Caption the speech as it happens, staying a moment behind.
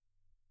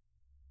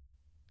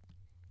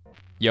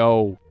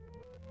Yo,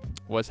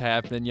 what's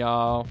happening,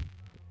 y'all?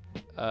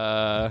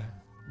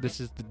 This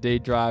is the Day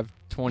Drive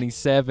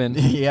 27.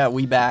 Yeah,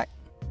 we back.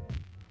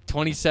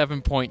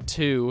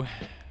 27.2.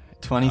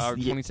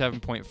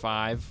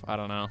 27.5. I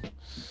don't know.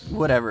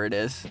 Whatever it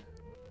is.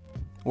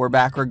 We're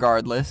back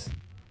regardless.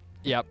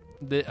 Yep.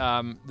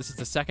 This is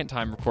the second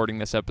time recording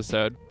this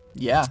episode.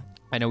 Yeah.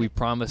 I know we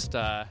promised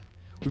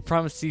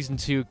season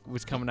 2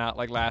 was coming out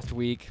like last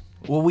week.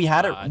 Well, we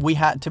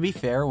had to be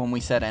fair, when we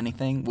said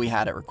anything, we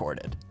had it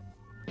recorded.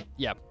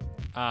 Yep.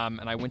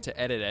 And I went to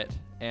edit it,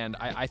 and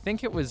I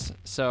think it was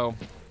so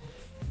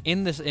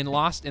in this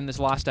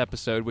last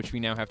episode, which we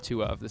now have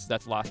 2 of.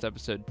 That's Lost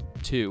episode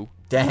 2.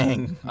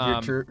 Dang.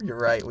 You're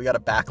right. We got a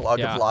backlog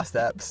of Lost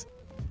eps.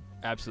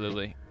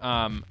 Absolutely.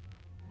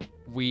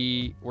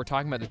 We were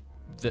talking about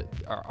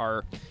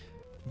our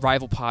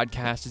rival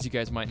podcast, as you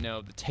guys might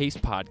know, the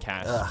Taste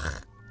Podcast.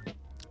 Ugh.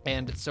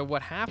 And so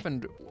what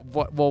happened?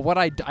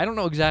 I don't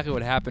know exactly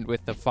what happened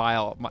with the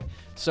file.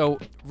 So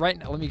right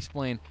now, let me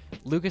explain.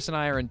 Lucas and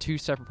I are in 2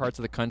 separate parts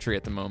of the country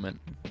at the moment,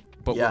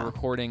 but we're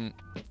recording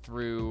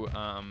through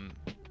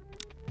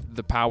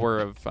the power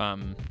of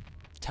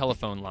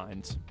telephone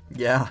lines.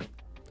 Yeah.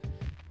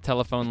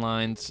 Telephone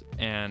lines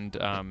and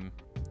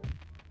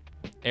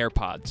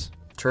AirPods.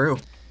 True.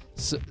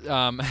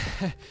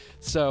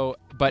 So,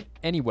 but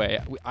anyway,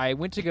 I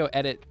went to go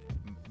edit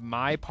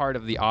my part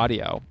of the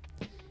audio,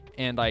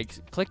 and I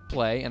clicked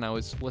play, and I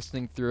was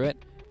listening through it,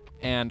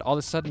 and all of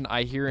a sudden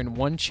I hear in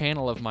one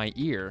channel of my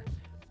ear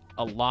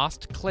a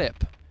lost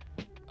clip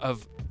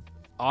of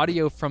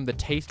audio from the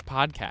Taste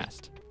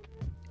Podcast.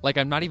 Like,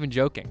 I'm not even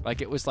joking.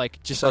 Like, it was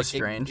like just so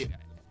strange.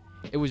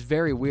 It was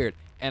very weird,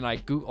 and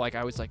I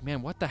was like,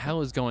 man, what the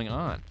hell is going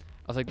on?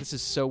 I was like, this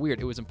is so weird.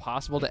 It was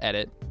impossible to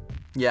edit.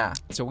 Yeah.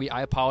 So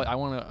I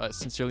want to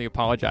sincerely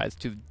apologize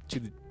to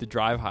the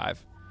Drive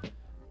Hive.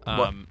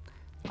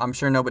 I'm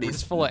sure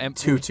nobody's full of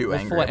too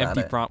angry about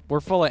it. We're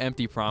full of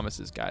empty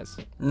promises, guys.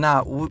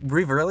 Nah,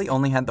 we've really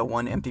only had the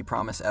one empty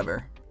promise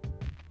ever.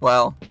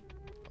 Well,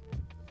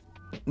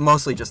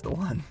 mostly just the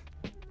one.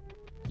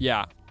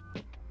 Yeah.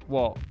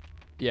 Well,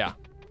 yeah.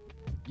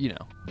 You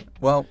know.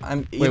 Well,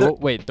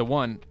 wait, the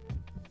one.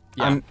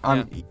 Yeah,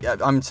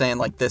 I'm saying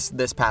like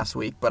this past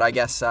week, but I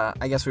guess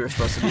we were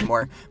supposed to be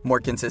more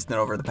consistent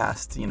over the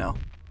past,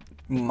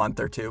 month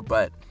or 2,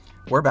 but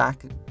we're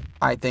back.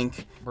 I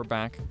think we're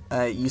back.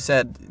 You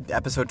said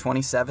episode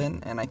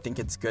 27, and I think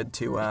it's good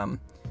to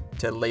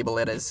label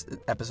it as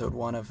episode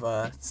 1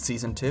 of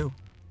season 2.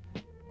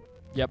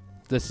 Yep,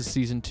 this is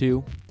season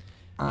 2.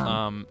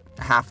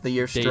 Half the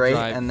year straight,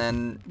 Drive. And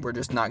then we're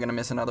just not gonna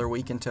miss another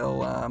week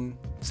until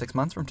 6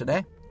 months from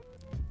today.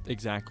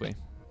 Exactly.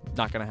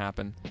 Not gonna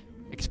happen.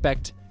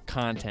 Expect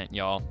content,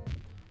 y'all.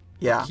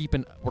 Yeah.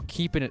 We're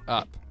keeping it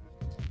up.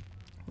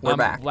 We're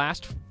back.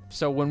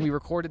 So when we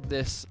recorded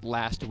this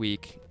last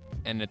week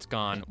and it's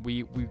gone,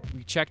 we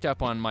checked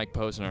up on Mike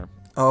Posner.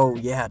 Oh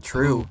yeah,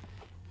 true.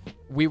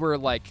 We were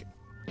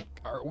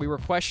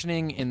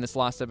questioning in this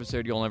last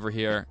episode you'll never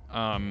hear,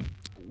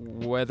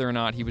 whether or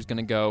not he was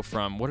gonna go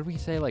from, what did we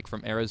say, like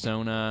from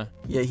Arizona?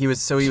 Yeah, he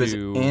was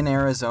in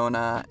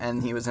Arizona,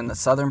 and he was in the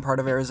southern part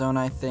of Arizona,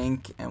 I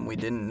think, and we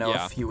didn't know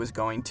if he was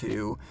going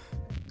to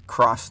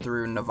cross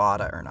through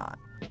Nevada or not.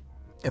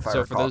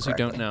 So for those who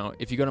don't know,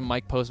 if you go to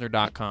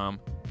MikePosner.com,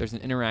 there's an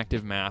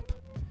interactive map,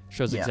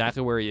 shows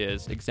exactly where he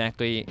is,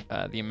 exactly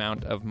the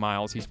amount of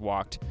miles he's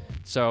walked.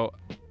 So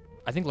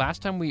I think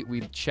last time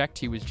we checked,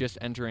 he was just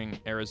entering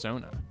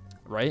Arizona,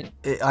 right?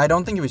 I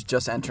don't think he was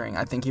just entering.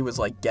 I think he was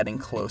like getting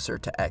closer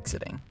to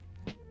exiting.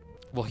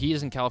 Well, he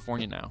is in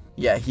California now.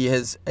 Yeah, he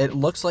is. It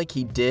looks like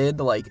he did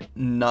like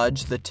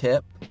nudge the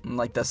tip,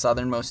 like the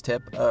southernmost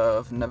tip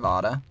of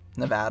Nevada.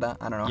 I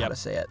don't know how to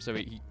say it. So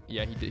he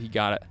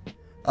got it.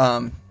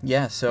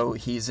 Yeah, so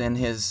he's in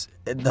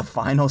the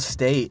final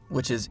state,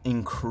 which is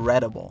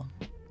incredible.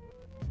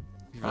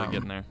 He's really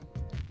getting there.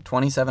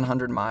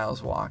 2,700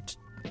 miles walked,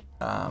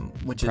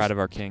 which is proud of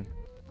our king.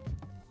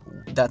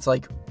 That's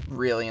like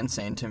really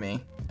insane to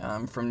me.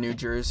 From New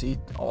Jersey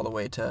all the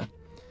way to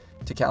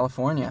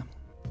California.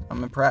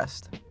 I'm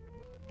impressed.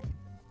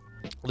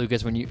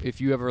 Lucas,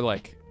 if you ever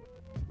like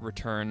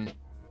return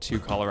to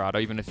Colorado,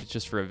 even if it's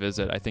just for a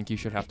visit, I think you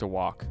should have to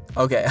walk.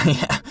 Okay,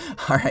 yeah.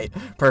 All right,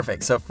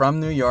 perfect. So from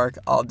New York,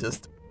 I'll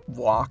just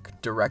walk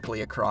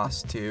directly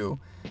across to,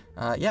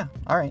 all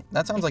right.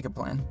 That sounds like a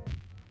plan.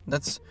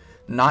 That's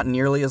not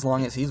nearly as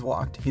long as he's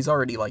walked. He's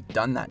already like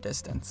done that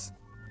distance.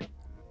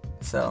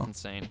 So that's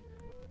insane.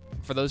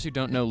 For those who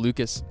don't know,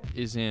 Lucas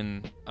is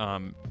in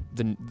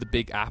the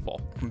Big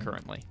Apple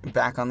currently.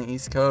 Back on the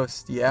East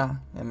Coast, yeah.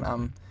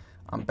 I'm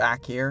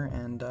back here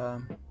and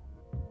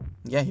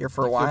here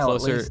for a while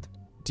at least.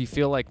 Do you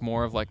feel like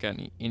more of like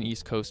an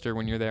East Coaster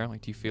when you're there?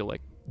 Like, do you feel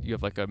like you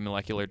have like a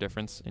molecular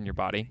difference in your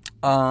body?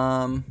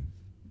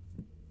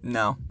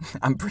 No,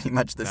 I'm pretty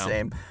much the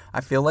same.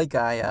 I feel like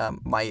I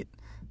might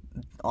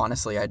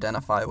honestly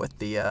identify with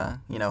the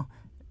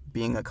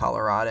being a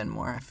Coloradan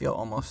more. I feel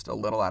almost a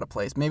little out of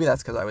place. Maybe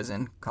that's because I was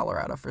in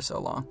Colorado for so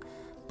long.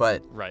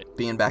 But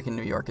being back in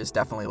New York is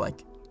definitely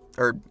like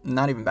or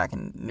not even back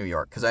in New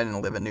York, because I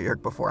didn't live in New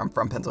York before. I'm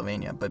from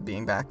Pennsylvania, but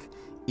being back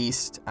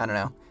east, I don't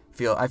know.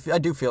 I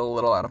do feel a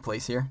little out of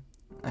place here.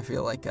 I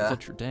feel like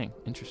dang,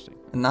 interesting.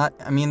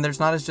 there's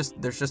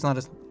just not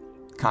as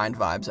kind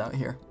vibes out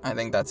here. I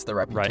think that's the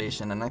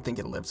reputation, right. And I think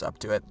it lives up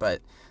to it.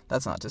 But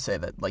that's not to say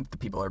that like the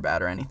people are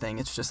bad or anything.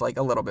 It's just like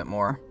a little bit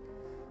more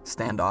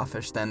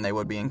standoffish than they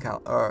would be in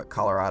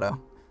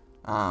Colorado.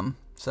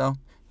 So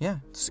yeah,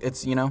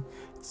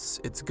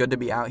 it's good to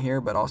be out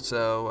here, but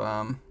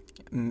also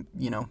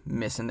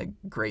missing the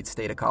great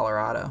state of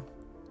Colorado.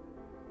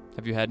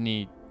 Have you had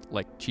any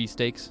like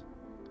cheesesteaks?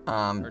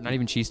 Or not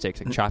even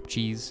cheesesteaks, like chopped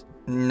cheese.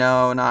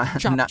 No,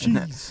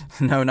 cheese.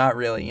 No, not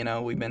really.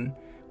 We've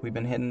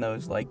been hitting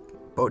those like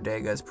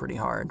bodegas pretty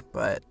hard,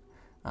 but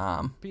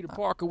Peter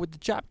Parker with the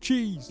chopped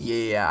cheese.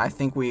 Yeah, I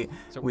think we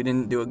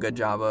didn't do a good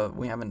job of.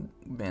 We haven't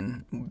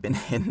been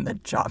hitting the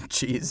chopped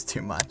cheese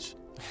too much.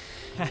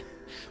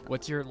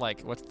 What's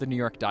the New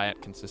York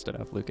diet consisted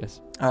of,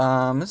 Lucas?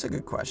 That's a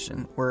good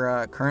question.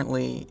 We're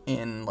currently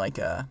in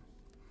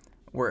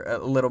we're a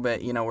little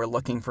bit, we're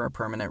looking for a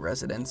permanent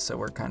residence, so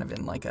we're kind of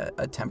in like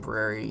a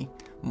temporary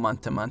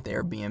month-to-month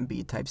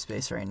Airbnb type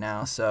space right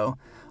now. So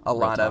a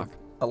lot of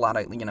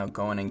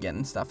going and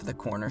getting stuff at the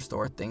corner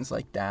store, things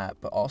like that.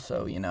 But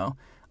also,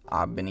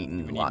 I've been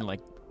eating a lot.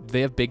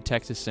 They have big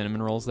Texas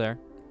cinnamon rolls there?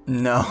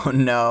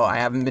 No, I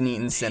haven't been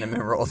eating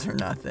cinnamon rolls or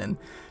nothing.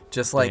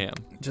 Just like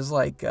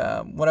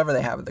whatever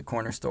they have at the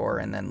corner store,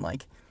 and then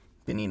like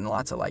been eating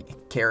lots of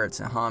like carrots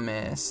and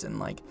hummus and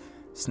like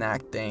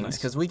snack things,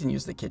 because we can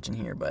use the kitchen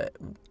here, but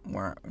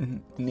we're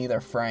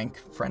neither Frank,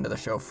 friend of the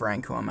show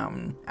Frank, who I'm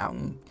out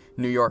in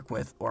New York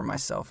with, or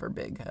myself are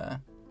big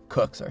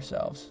cooks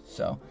ourselves.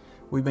 So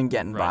we've been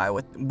getting by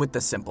with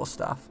the simple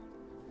stuff.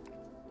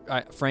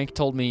 Frank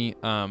told me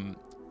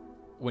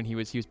when he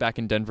was back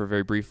in Denver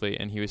very briefly,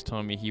 and he was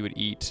telling me he would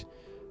eat,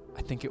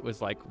 I think it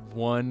was like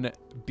 1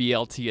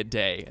 BLT a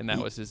day, and that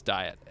was his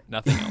diet.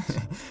 Nothing else.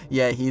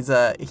 Yeah, he's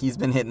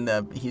been hitting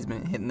them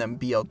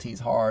BLTs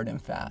hard and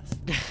fast.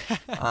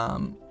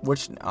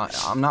 Which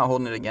I'm not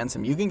holding it against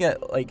him. You can get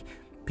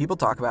people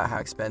talk about how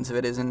expensive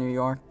it is in New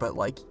York, but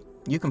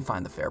you can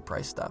find the fair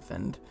price stuff,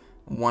 and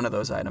one of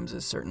those items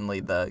is certainly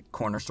the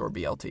corner store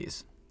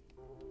BLTs.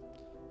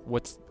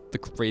 What's the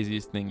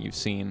craziest thing you've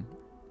seen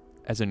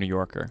as a New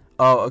Yorker?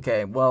 Oh,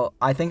 okay. Well,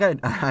 I think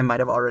I might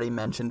have already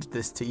mentioned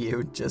this to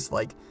you,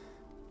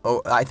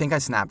 I think I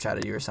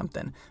Snapchatted you or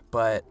something,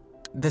 but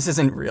this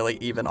isn't really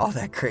even all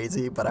that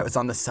crazy. But I was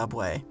on the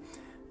subway,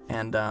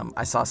 and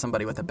I saw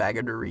somebody with a bag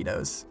of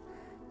Doritos,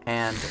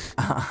 and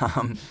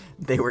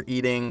they were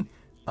eating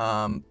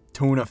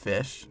tuna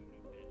fish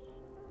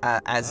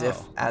as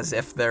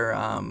if their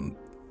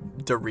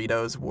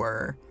Doritos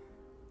were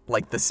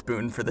like the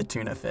spoon for the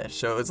tuna fish.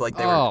 So it was like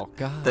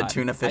the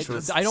tuna fish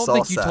was I don't salsa.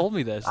 think you told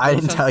me this. I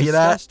didn't tell you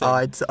disgusting.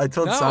 that? Oh, I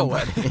told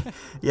somebody.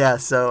 Yeah,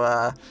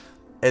 so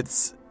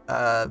it's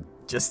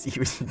just he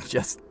was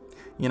just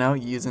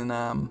using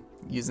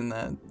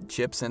the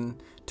chips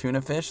and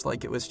tuna fish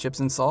like it was chips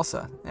and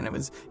salsa, and it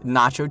was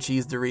nacho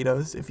cheese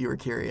Doritos, if you were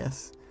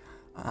curious.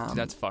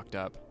 That's fucked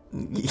up.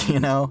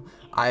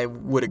 I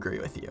would agree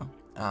with you.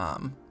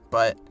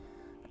 But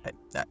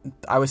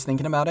I was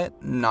thinking about it.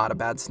 Not a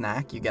bad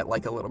snack. You get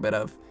like a little bit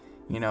of,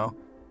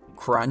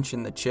 crunch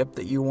in the chip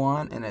that you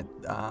want, and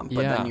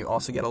then you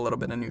also get a little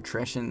bit of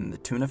nutrition in the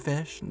tuna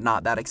fish.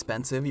 Not that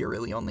expensive. You're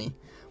really only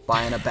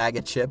buying a bag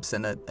of chips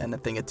and a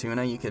thing of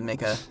tuna. You can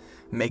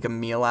make a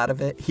meal out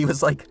of it. He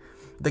was like,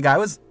 the guy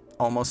was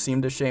almost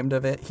seemed ashamed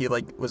of it. He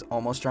was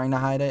almost trying to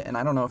hide it, and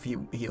I don't know if he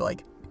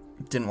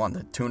didn't want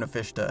the tuna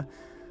fish to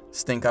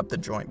stink up the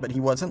joint, but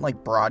he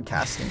wasn't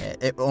broadcasting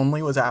it. It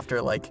only was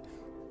after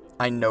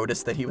I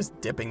noticed that he was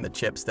dipping the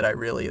chips that I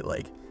really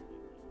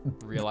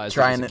realized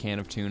it was a can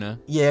of tuna.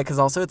 Yeah, because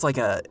also it's I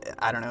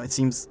don't know, it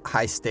seems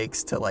high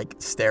stakes to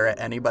stare at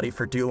anybody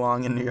for too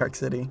long in New York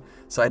City,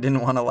 so I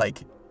didn't want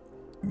to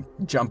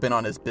jump in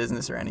on his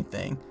business or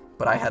anything,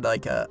 but I had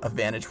a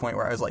vantage point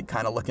where I was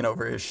kind of looking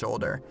over his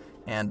shoulder,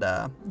 and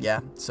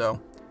so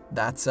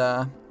that's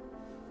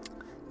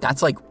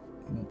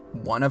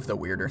one of the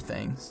weirder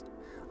things.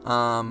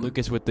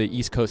 Lucas with the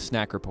East Coast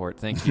Snack Report.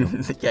 Thank you.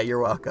 Yeah, you're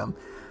welcome.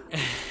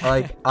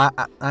 I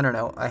don't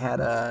know. I had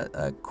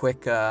a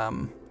quick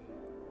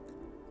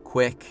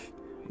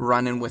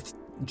run-in with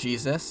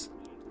Jesus,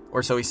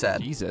 or so he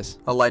said. Jesus.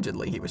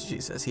 Allegedly, he was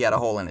Jesus. He had a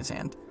hole in his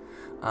hand.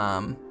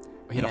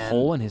 He had a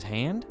hole in his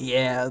hand?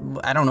 Yeah,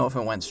 I don't know if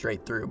it went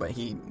straight through, but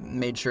he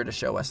made sure to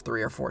show us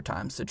 3 or 4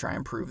 times to try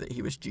and prove that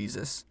he was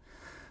Jesus.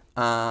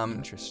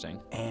 Interesting.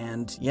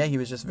 And yeah, he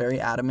was just very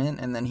adamant,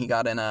 and then he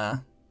got in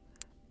I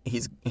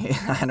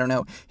don't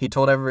know. He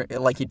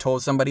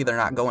told somebody they're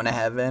not going to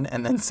heaven,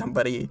 and then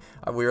somebody,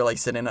 we were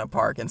sitting in a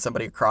park, and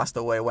somebody across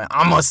the way went,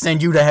 "I'm gonna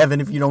send you to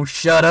heaven if you don't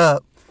shut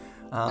up."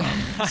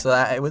 So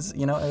that it was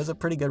a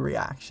pretty good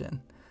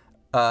reaction,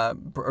 a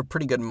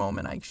pretty good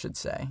moment, I should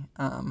say.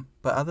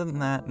 But other than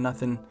that,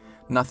 nothing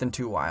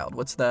too wild.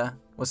 What's the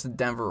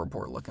Denver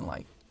report looking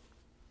like?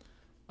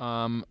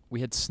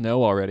 We had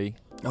snow already.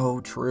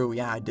 Oh, true.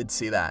 Yeah, I did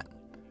see that.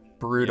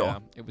 Brutal. Yeah,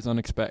 it was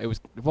unexpected. It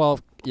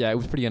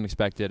was pretty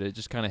unexpected. It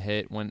just kind of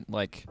hit when,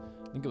 like,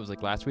 I think it was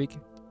like last week,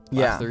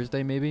 last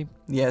Thursday maybe.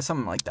 Yeah,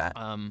 something like that.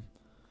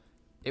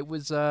 It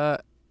was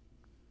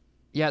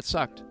it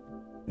sucked.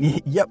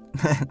 Yep.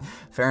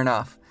 Fair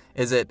enough.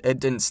 It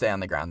didn't stay on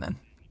the ground then?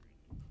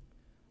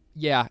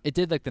 Yeah, it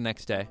did like the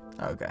next day.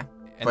 Okay.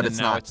 And but then it's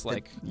now not. It's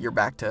like you're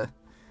back to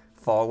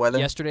fall weather?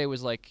 Yesterday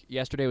was like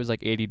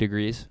 80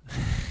 degrees.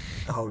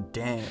 Oh,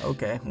 dang.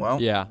 Okay.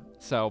 Well. Yeah.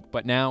 So,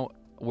 but now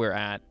we're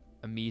at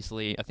a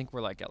measly, I think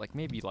we're like at like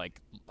maybe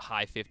like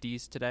high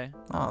 50s today.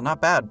 Oh,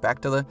 not bad. Back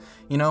to the,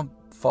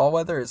 fall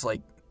weather is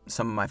like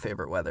some of my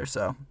favorite weather,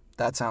 so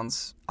that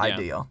sounds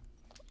ideal.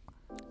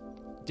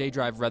 Day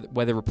drive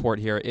weather report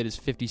here. It is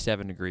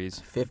 57 degrees.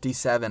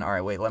 57. All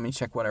right, wait. Let me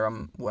check what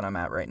I'm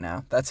at right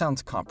now. That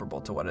sounds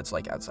comparable to what it's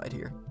like outside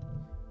here.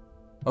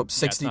 Oh,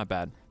 60. Yeah, it's not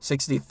bad.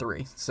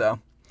 63. So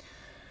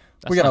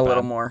That's we got not a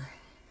little bad. more.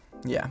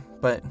 Yeah,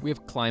 but We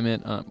have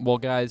climate. Well,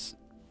 guys,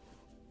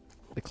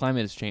 the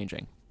climate is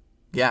changing.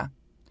 yeah.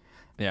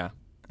 Yeah.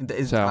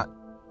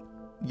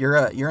 You're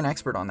an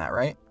expert on that,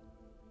 right?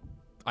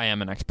 I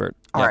am an expert.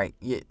 All Yep. right.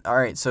 Yeah, all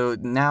right. So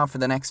now for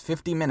the next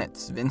 50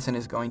 minutes, Vincent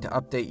is going to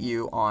update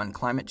you on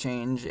climate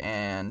change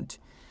and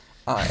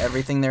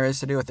everything there is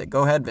to do with it.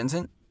 Go ahead,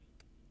 Vincent.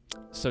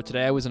 So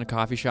today I was in a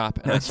coffee shop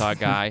and I saw a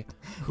guy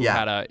who Yeah.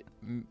 had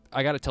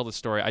I got to tell the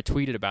story. I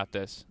tweeted about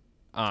this.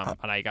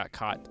 And I got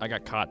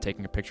caught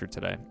taking a picture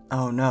today.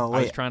 Oh no! I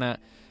Wait.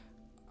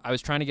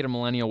 was trying to get a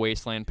Millennial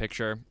Wasteland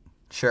picture,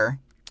 Sure.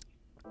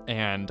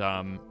 and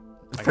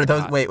For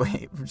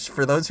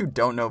those who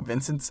don't know,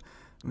 Vincent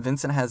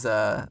has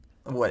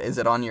what is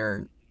it on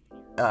your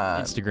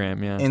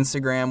Instagram, yeah.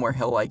 Instagram where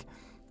he'll like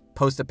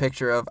post a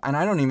picture of, and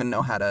I don't even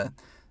know how to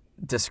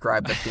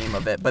describe the theme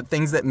of it, but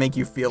things that make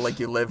you feel like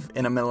you live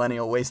in a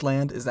millennial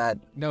wasteland. Is that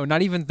No,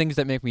 not even things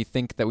that make me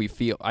think that we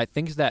feel.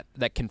 Things that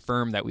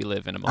confirm that we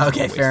live in a millennial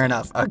okay? wasteland. Fair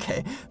enough.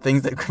 Okay,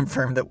 things that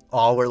confirm that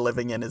all we're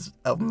living in is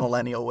a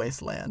millennial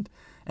wasteland,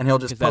 and he'll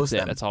just 'Cause post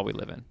that's them. That's all we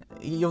live in.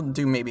 You'll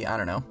do maybe, I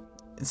don't know.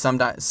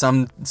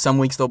 Some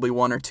weeks there'll be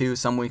one or two.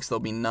 Some weeks there'll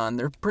be none.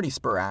 They're pretty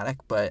sporadic,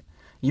 but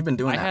you've been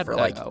doing that for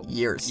like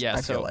years. Yeah,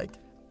 I feel like.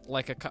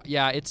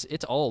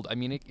 It's old. I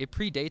mean, it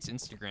predates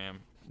Instagram.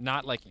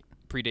 Not like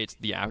predates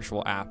the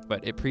actual app,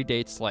 but it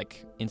predates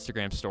like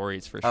Instagram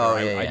stories for sure. Oh,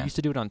 I yeah. used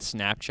to do it on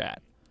Snapchat,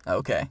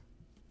 Okay.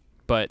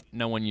 but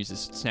no one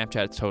uses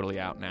Snapchat. It's totally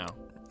out now.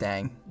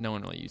 Dang. No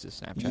one really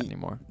uses Snapchat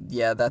anymore.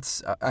 Yeah,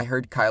 I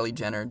heard Kylie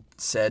Jenner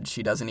said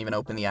she doesn't even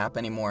open the app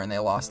anymore, and they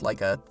lost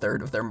like a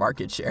third of their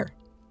market share.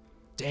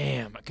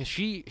 Damn, because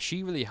she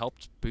really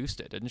helped boost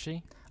it, didn't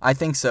she? I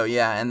think so,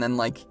 yeah. And then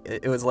like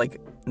it was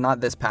like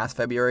not this past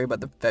February,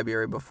 but the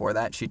February before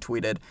that, she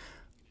tweeted,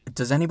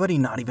 "Does anybody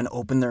not even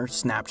open their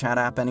Snapchat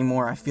app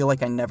anymore? I feel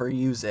like I never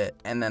use it."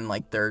 And then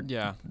like their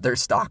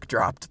stock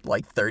dropped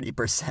like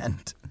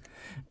 30%.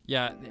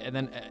 Yeah, and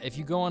then if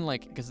you go on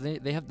like, because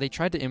they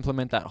tried to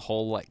implement that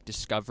whole like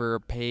discover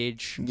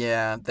page.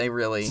 Yeah, they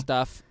really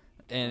stuff,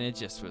 and it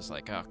just was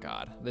like, oh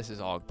god, this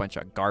is all a bunch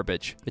of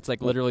garbage. It's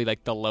like literally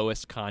like the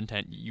lowest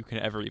content you can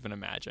ever even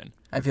imagine.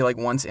 I feel like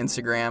once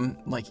Instagram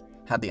like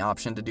had the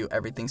option to do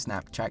everything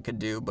Snapchat could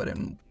do, but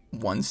in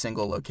one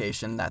single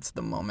location, that's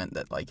the moment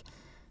that like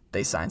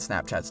they signed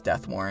Snapchat's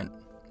death warrant.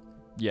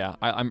 Yeah,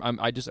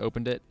 I just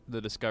opened it,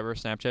 the Discover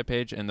Snapchat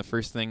page, and the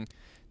first thing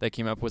that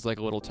came up was like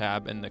a little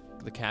tab, and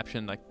the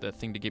caption, like the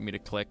thing to get me to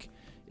click,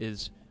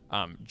 is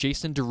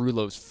Jason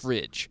Derulo's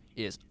fridge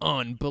is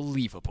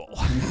unbelievable.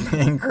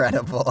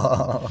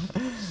 Incredible.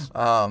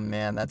 Oh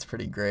man, that's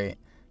pretty great.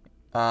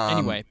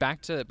 Anyway,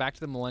 back to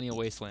the Millennial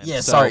Wasteland.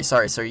 Yeah, so,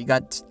 sorry. So you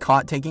got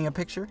caught taking a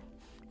picture?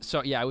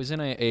 So yeah, I was in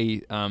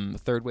a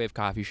third wave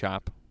coffee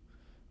shop,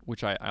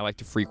 which I like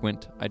to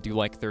frequent. I do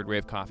like third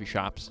wave coffee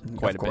shops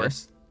quite a bit. Of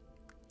course.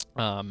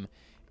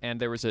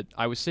 And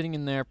I was sitting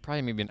in there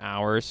probably maybe an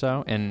hour or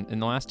so, and in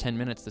the last 10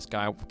 minutes, this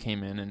guy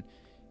came in, and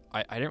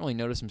I didn't really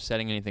notice him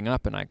setting anything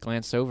up, and I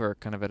glanced over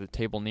kind of at a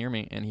table near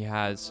me, and he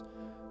has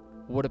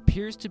what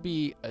appears to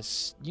be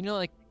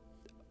like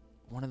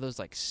one of those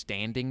like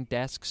standing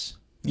desks.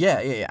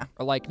 Yeah.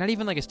 Or like not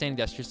even like a standing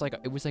desk, just like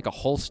it was like a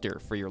holster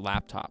for your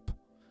laptop.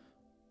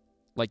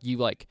 Like you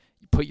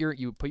put your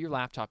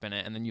laptop in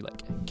it, and then you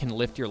like can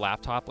lift your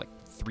laptop like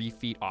 3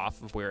 feet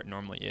off of where it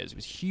normally is. It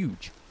was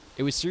huge.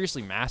 It was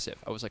seriously massive.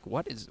 I was like,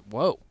 whoa.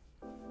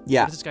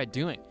 Yeah. What is this guy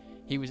doing?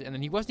 And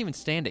then he wasn't even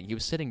standing. He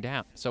was sitting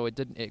down. So it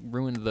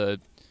ruined the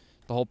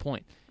whole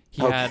point.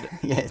 He had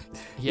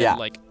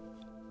like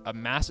a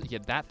massive, he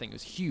had that thing. It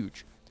was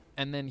huge.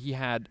 And then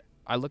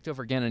I looked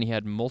over again, and he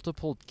had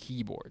multiple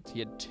keyboards. He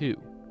had 2.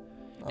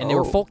 And they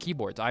were full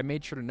keyboards. I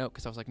made sure to note,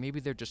 because I was like, maybe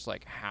they're just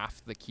like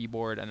half the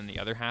keyboard and then the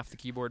other half the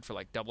keyboard for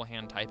like double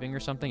hand typing or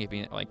something. If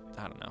he, like,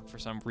 I don't know, for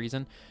some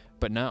reason.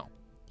 But no,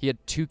 he had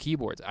 2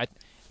 keyboards.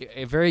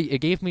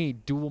 It gave me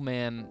dual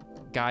man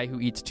guy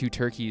who eats 2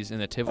 turkeys in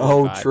the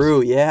Tivoli vibes.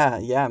 True. Yeah.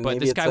 But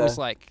maybe this guy was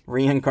like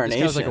reincarnation.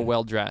 This guy was like a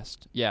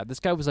well-dressed. Yeah,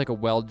 this guy was like a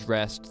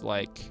well-dressed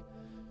like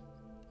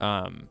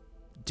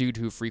dude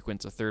who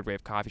frequents a third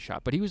wave coffee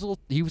shop. But he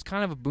was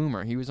kind of a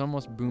boomer. He was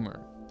almost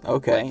boomer.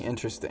 Okay, Like,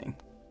 interesting.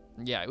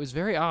 yeah, it was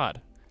very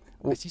odd.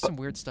 I Well, see some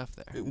weird stuff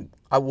there.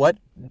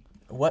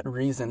 what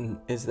reason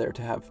is there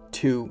to have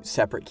two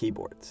separate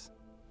keyboards?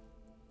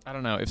 I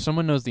don't know. If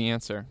someone knows the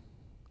answer,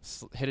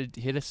 hit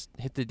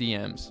the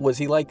DMs. Was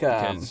he like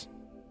Because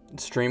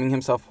streaming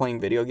himself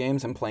playing video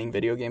games and playing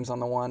video games on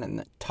the one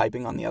and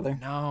typing on the other?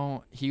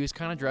 no, he was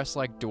kind of dressed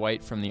like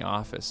Dwight from The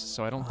Office,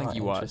 so I don't think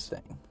he was.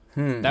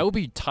 Interesting. That would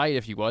be tight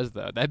if he was,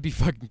 though. That'd be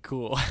fucking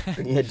cool.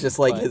 Yeah, just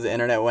like But- his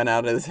internet went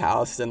out of his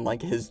house and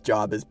like his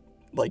job is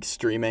like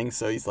streaming,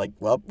 so he's like,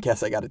 well,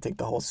 guess I got to take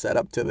the whole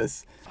setup to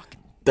this Fucking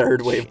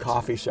third wave shit.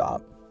 coffee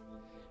shop.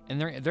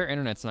 And their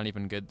internet's not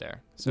even good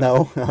there. So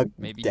No,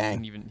 maybe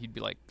dang, he'd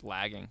be like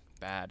lagging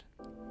bad.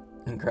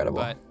 incredible.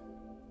 But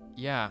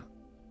yeah,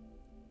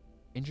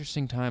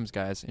 interesting times,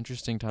 guys.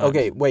 Interesting times.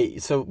 Okay,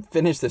 wait. So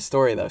finish this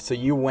story though. So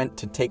you went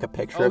to take a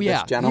picture of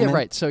yeah, this gentleman. yeah,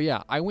 right. So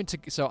yeah,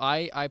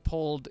 I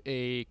pulled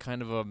a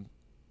kind of a.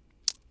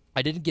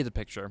 I didn't get the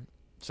picture.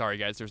 Sorry,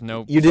 guys. There's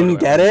no. You didn't photo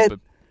get evidence, it?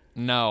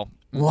 but no.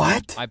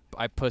 What?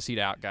 I pussied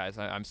out, guys.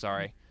 I'm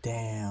sorry.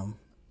 Damn.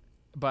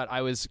 But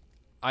I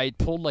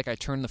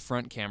turned the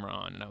front camera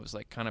on, and I was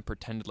like kind of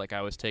pretended like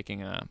I was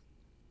taking a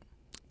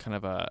kind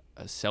of a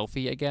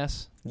selfie, I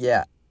guess.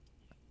 Yeah.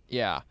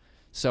 Yeah.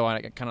 So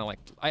I kind of like,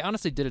 I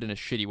honestly did it in a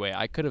shitty way.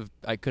 I could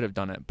have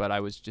done it, but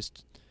I had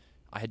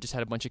just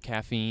had a bunch of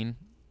caffeine.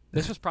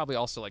 This was probably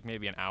also like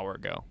maybe an hour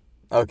ago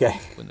Okay.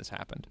 when this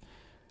happened.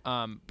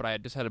 But I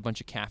had just had a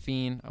bunch of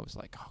caffeine. I was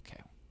like,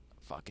 okay,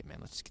 fuck it, man.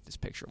 Let's get this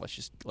picture.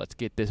 Let's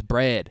get this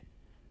bread.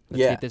 Let's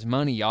get this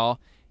money, y'all.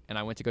 And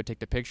I went to go take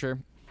the picture,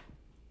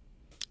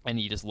 and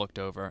he just looked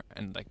over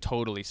and like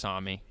totally saw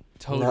me.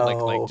 Totally,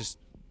 No. like just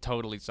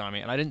totally saw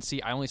me. And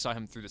I only saw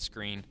him through the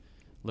screen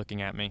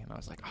looking at me. And I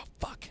was like, oh,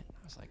 fuck.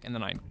 I was like, and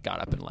then I got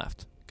up and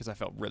left because I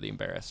felt really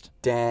embarrassed.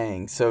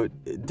 Dang. So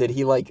did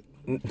he like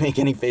make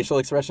any facial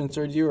expressions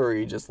towards you, or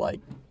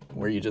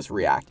were you just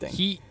reacting?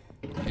 He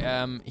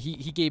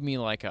gave me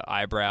like an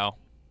eyebrow.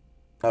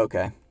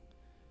 Okay.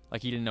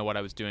 Like he didn't know what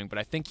I was doing, but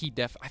I think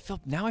I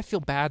feel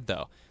bad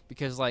though,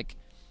 because like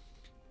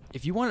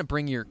if you want to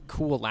bring your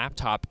cool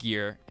laptop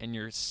gear and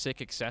your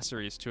sick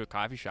accessories to a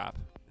coffee shop,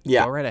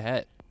 Yeah. go right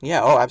ahead. Yeah.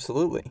 Oh,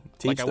 absolutely.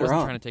 Teach Like I their wasn't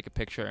own. trying to take a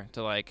picture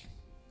to like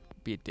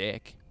be a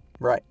dick.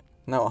 Right.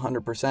 No,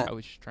 100%. I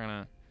was just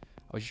trying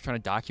to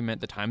document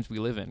the times we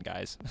live in,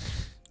 guys.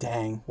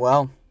 Dang.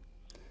 Well,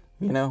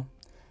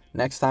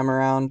 next time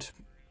around,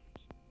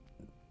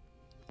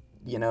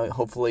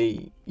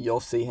 hopefully you'll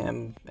see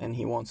him and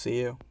he won't see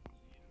you.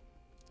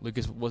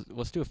 Lucas,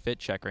 let's do a fit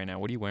check right now.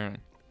 What are you wearing?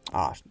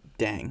 Ah,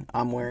 dang.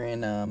 I'm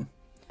wearing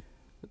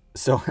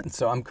so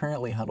I'm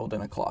currently huddled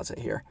in a closet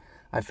here.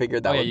 I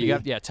figured that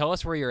would be tell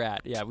us where you're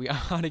at. Yeah, we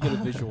ought to get a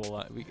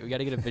visual. We got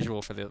to get a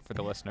visual for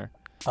the listener.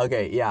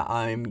 Okay, yeah,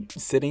 I'm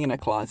sitting in a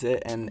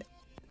closet, and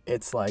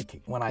it's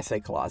like, when I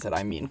say closet,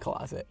 I mean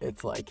closet.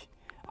 It's like,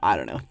 I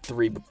don't know,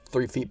 3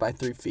 feet by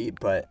 3 feet,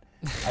 but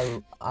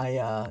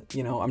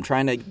I'm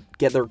trying to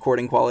get the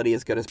recording quality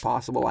as good as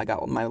possible. I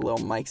got my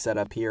little mic set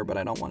up here, but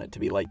I don't want it to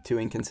be like too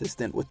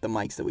inconsistent with the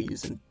mics that we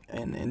use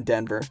in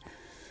Denver.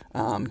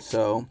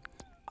 So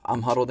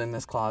I'm huddled in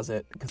this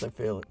closet because I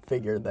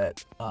figured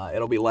that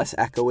it'll be less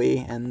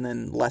echoey, and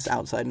then less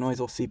outside noise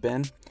will seep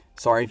in.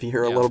 Sorry if you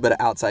hear a little bit of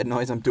outside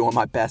noise. I'm doing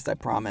my best, I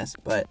promise.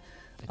 But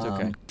It's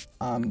okay.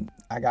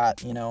 I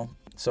got,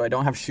 so I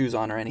don't have shoes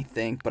on or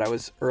anything. But I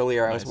was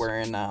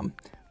wearing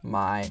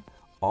my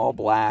all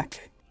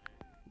black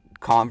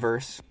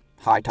Converse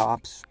high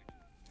tops.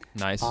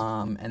 Nice.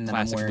 And then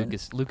Classic I'm wearing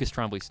Lucas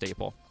Trombley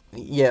staple.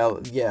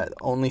 yeah,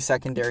 only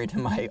secondary to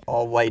my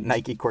all white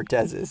Nike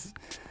Cortezes.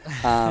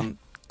 And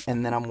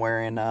then I'm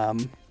wearing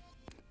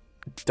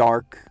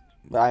dark,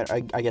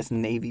 I guess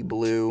navy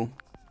blue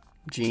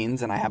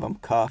jeans, and I have them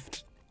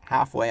cuffed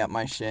halfway up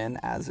my shin,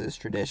 as is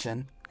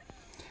tradition.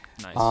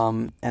 Nice.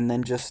 And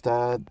then just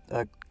a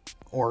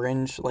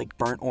orange, like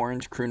burnt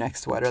orange crew neck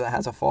sweater that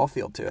has a fall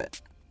feel to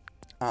it.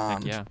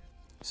 Heck yeah.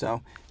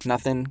 So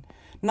nothing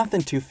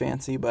too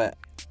fancy, but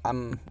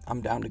I'm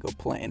down to go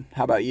plain.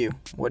 How about you?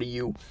 What are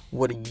you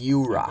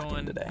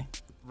rocking today?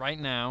 Right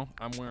now,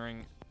 I'm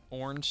wearing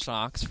orange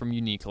socks from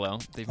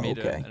Uniqlo. They've made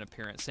an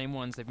appearance. Same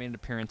ones. They've made an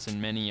appearance in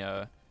many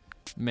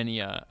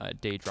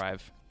day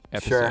drive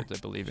episodes, I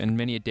believe, and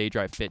many a day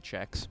drive fit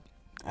checks.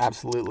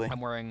 Absolutely. I'm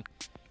wearing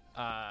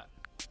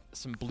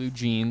some blue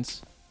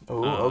jeans.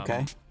 Oh,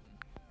 okay.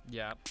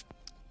 Yeah,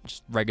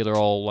 just regular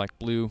old like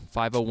blue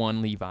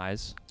 501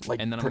 Levi's. Like,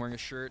 and then I'm wearing a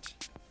shirt.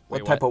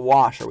 What type of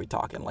wash are we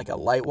talking? Like a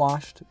light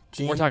washed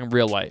jean? We're talking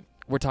real light.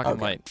 We're talking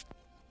Okay. light.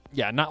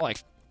 Yeah, not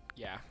like,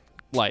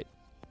 light.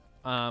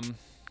 I'm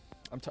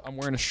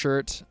wearing a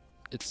shirt.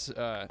 It's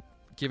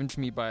given to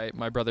me by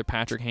my brother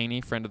Patrick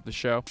Haney, friend of the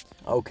show.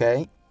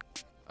 Okay.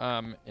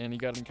 And he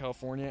got it in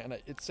California, and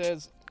it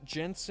says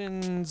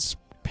Jensen's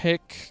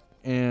Pick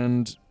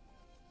and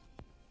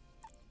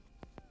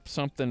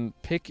something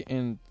Pick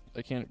and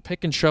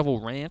Shovel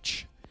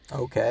Ranch.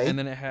 Okay. And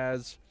then it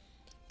has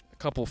a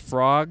couple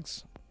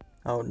frogs.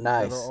 Oh,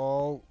 nice.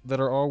 That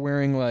are all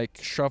wearing like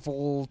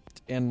shovel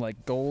and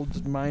like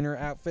gold miner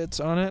outfits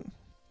on it.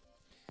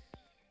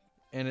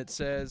 and it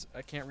says,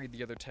 I can't read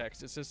the other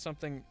text. It says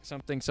something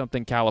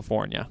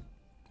California.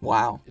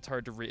 Wow. It's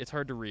hard to read. It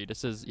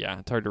says,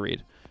 it's hard to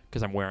read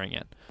because I'm wearing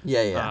it.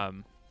 Yeah.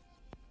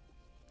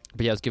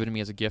 But yeah, it was given to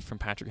me as a gift from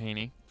Patrick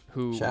Haney,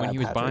 who, Shout when out he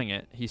was Patrick. buying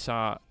it, he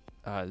saw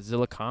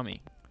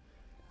Zillakami,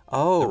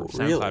 Oh,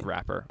 the really? SoundCloud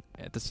rapper,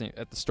 at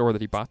the store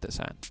that he bought this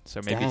at.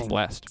 So maybe it's Dang.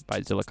 blessed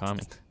by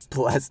Zillakami.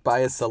 Blessed by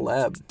a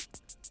celeb.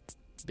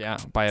 Yeah,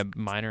 by a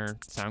minor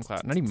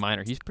SoundCloud. Not even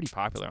minor. He's pretty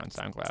popular on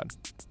SoundCloud,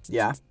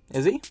 Yeah.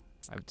 Is he?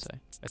 I would say.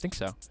 I think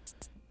so.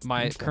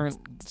 My Okay. current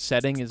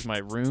setting is my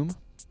room.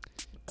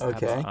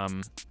 Okay. I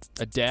have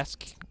a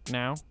desk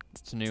now.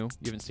 It's new. You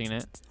haven't seen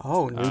it.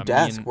 Oh, new me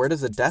desk. and- Where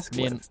does a desk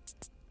me live?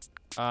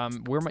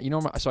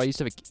 So I used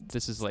to have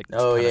this is like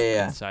Oh, kind of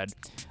yeah. inside.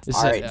 This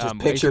All is right, a, just I used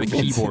to picture have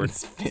a keyboard.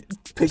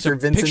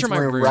 Vincent's my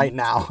room room. right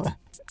now.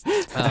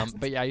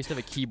 But yeah, I used to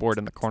have a keyboard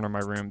in the corner of my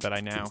room that I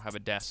now have a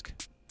desk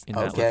in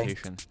that Okay.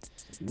 location.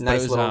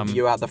 Nice was, little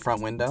view out the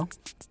front window.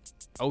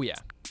 Oh yeah,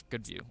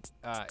 good view.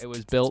 It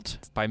was built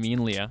by me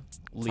and Leah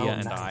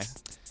and nice.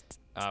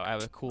 I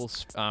have a cool.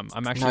 I'm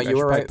No, actually. you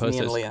were I should right. probably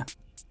Me post and this.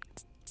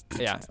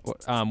 Leah.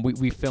 Yeah.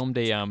 We filmed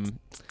a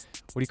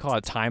what do you call it?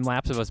 A time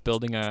lapse of us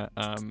building a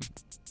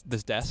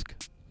this desk.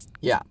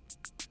 Yeah.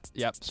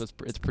 Yep. So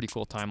it's pretty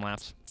cool time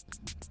lapse.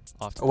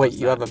 Oh, wait,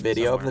 you have a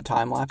video of the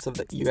time lapse of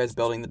you guys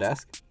building the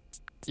desk?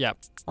 Yep.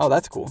 Oh,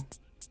 that's cool.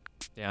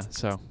 Yeah.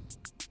 So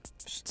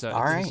it's All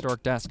a right.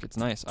 historic desk. It's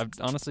nice. I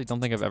honestly don't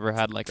think I've ever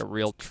had like a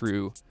real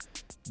true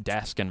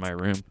desk in my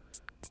room.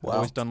 I've Wow.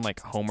 always done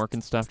like homework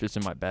and stuff just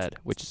in my bed,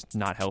 which is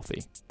not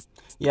healthy.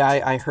 Yeah,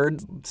 I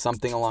heard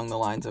something along the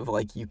lines of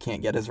like you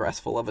can't get as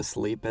restful of a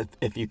sleep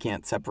if you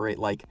can't separate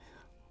like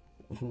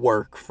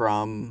work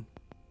from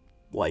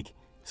like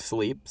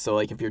sleep. So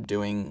like if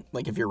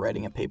you're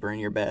writing a paper in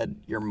your bed,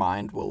 your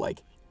mind will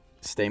like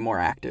stay more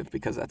active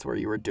because that's where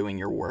you were doing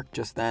your work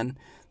just then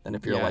than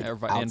if you're like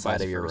and outside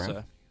vice of your versa.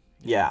 room.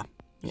 Yeah. So,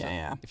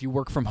 Yeah. If you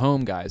work from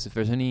home, guys, if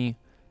there's any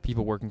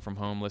people working from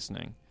home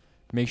listening,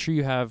 make sure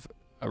you have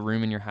a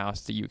room in your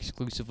house that you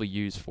exclusively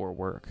use for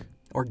work.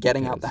 Or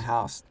getting out the Because-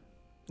 house.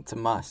 It's a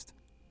must.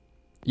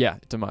 Yeah,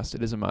 it's a must.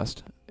 It is a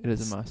must. It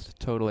is a must.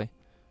 Totally.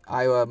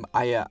 I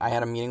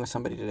had a meeting with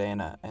somebody today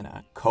in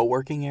a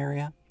co-working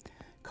area,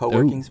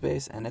 co-working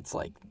space, and it's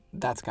like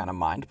that's kind of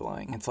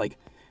mind-blowing. It's like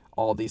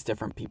all these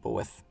different people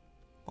with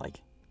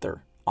like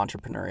their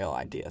entrepreneurial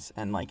ideas,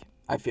 and like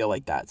I feel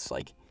like that's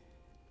like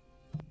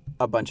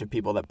a bunch of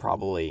people that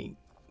probably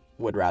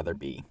would rather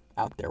be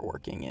out there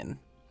working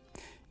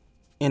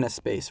in a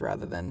space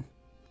rather than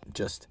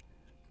just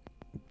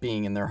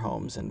being in their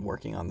homes and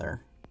working on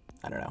their,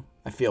 I don't know.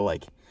 I feel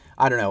like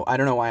I don't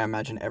know why I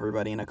imagine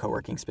everybody in a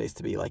co-working space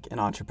to be like an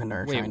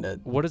entrepreneur trying to.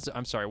 What is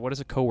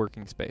a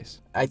co-working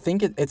space? I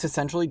think it's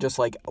essentially just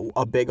like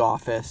a big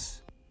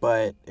office,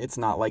 but it's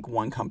not like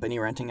one company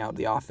renting out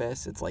the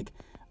office. It's like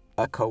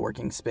a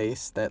co-working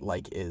space that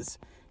like is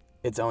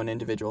its own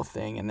individual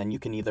thing, and then you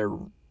can either.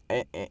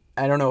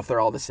 I don't know if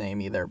they're all the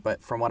same either,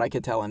 but from what I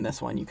could tell in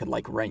this one, you could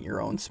like rent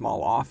your own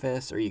small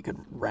office, or you could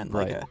rent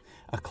like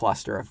a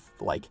cluster of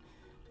like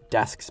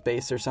desk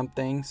space or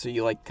something. So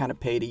you like kind of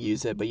pay to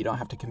use it, but you don't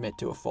have to commit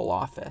to a full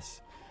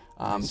office.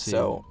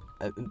 So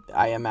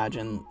I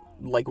imagine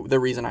like the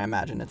reason I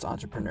imagine it's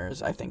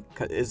entrepreneurs, I think,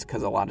 is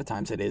because a lot of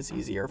times it is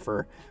easier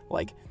for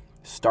like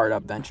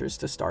startup ventures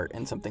to start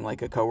in something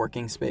like a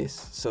co-working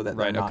space, so that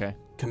they're not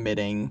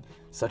committing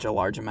such a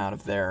large amount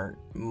of their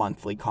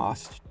monthly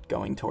cost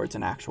going towards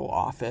an actual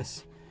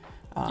office,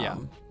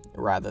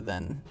 rather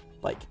than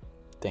like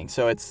things.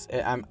 So it's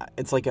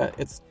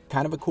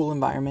kind of a cool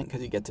environment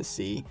because you get to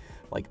see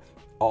like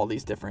all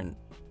these different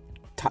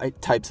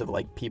types of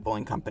like people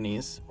and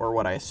companies, or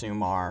what I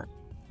assume are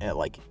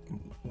like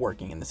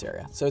working in this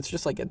area. So it's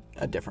just like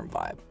a different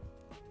vibe.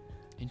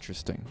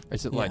 Interesting.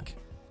 Is it like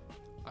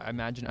I'm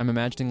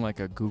imagining like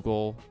a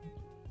Google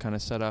kind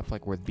of setup,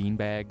 like with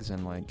beanbags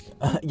and like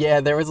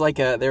there was like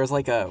a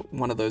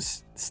one of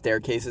those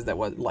staircases that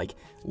was like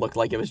looked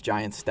like it was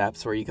giant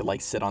steps where you could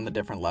like sit on the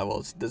different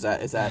levels. Is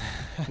that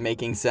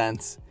making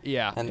sense?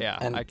 Yeah,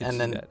 and I can see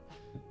then that.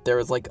 There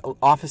was like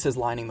offices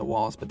lining the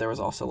walls, but there was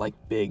also like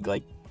big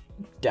like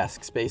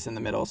desk space in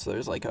the middle, so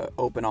there's like a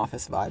open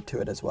office vibe to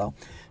it as well.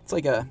 It's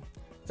like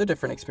it's a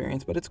different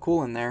experience, but it's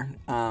cool in there.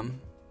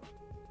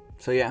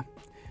 So yeah,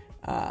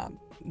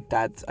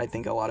 that's, I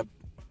think a lot of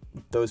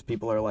those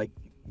people are like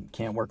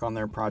can't work on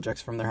their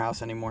projects from their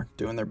house anymore,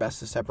 doing their best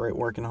to separate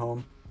work and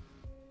home.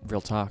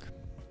 Real talk.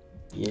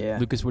 Yeah.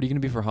 Lucas, what are you gonna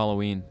be for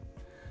Halloween?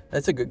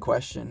 That's a good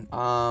question.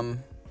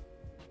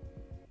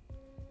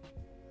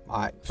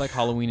 It's like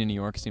Halloween in New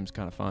York seems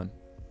kind of fun.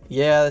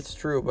 Yeah, that's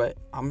true, but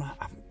I'm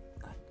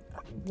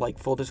like,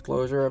 full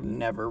disclosure, I've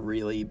never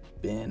really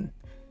been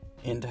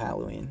into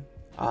Halloween.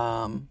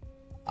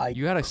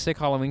 You had a sick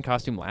Halloween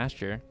costume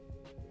last year.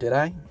 Did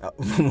I?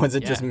 Was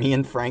it just me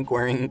and Frank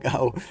wearing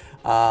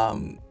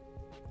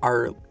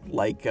our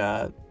like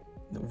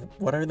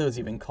what are those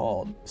even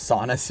called?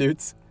 Sauna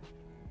suits?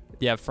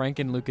 Yeah, Frank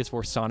and Lucas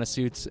wore sauna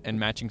suits and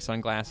matching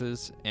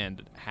sunglasses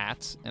and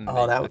hats, and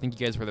Oh, I think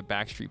you guys were the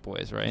Backstreet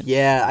Boys, right?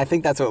 Yeah, I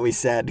think that's what we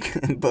said.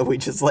 But we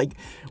just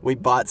we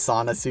bought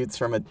sauna suits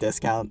from a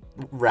discount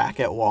rack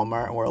at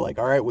Walmart, and we're like,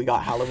 all right, we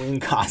got Halloween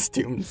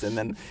costumes, and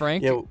then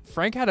Frank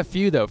had a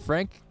few though.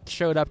 Frank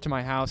showed up to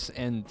my house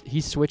and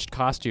he switched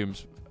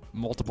costumes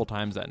multiple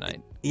times that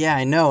night. Yeah,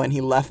 I know, and he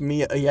left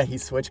me. He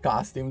switched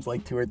costumes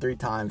like 2 or 3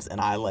 times,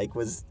 and I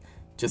was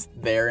just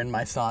there in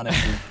my sauna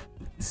suit,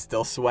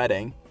 still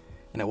sweating.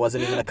 And it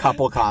wasn't even a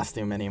couple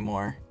costume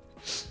anymore.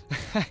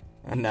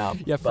 No.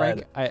 Yeah,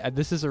 Frank. I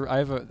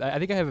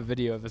think I have a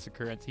video of this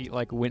occurrence. He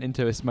went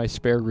into my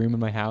spare room in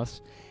my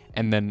house,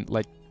 and then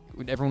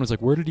everyone was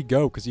like, "Where did he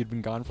go?" Because he'd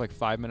been gone for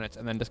 5 minutes,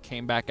 and then just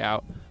came back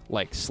out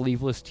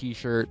sleeveless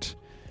T-shirt,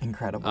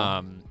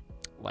 incredible,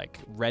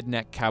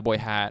 redneck cowboy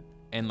hat,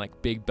 and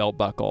big belt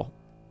buckle.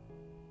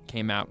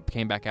 Came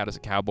back out as a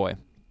cowboy.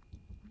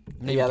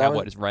 Maybe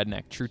cowboy is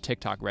redneck. True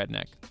TikTok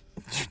redneck.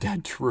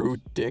 True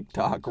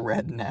TikTok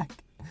redneck.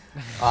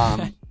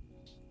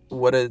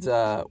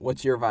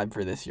 What's your vibe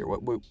for this year?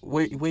 Where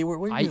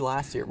were you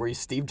last year? Were you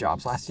Steve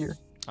Jobs last year?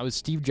 I was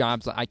Steve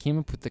Jobs. I came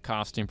up with the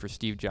costume for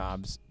Steve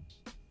Jobs.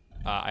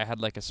 I had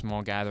a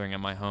small gathering at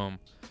my home,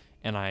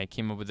 and I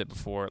came up with it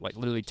before,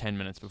 literally 10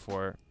 minutes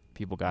before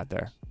people got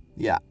there.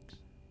 Yeah.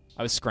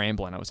 I was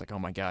scrambling. I was like, oh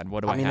my God,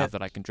 what do I have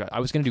that I can dress? I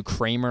was going to do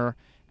Kramer,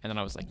 and then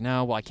I was like,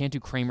 no, well, I can't do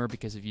Kramer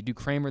because if you do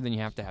Kramer, then you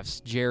have to have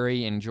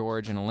Jerry and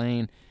George and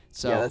Elaine.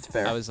 So yeah, that's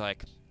fair. I was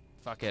like,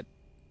 fuck it.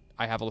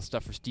 I have all the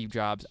stuff for Steve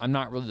Jobs. I'm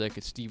not really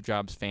a Steve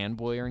Jobs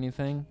fanboy or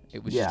anything.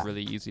 It was just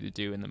really easy to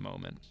do in the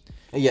moment.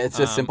 Yeah, it's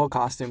a simple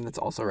costume that's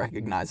also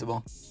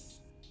recognizable.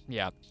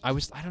 Yeah, I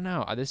don't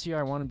know. This year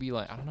I want to be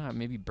I don't know,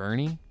 maybe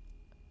Bernie.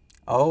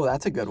 Oh,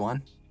 that's a good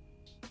one.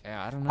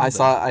 Yeah, I don't know. I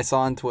saw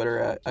on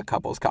Twitter a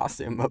couple's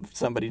costume of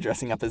somebody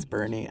dressing up as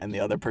Bernie and the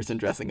other person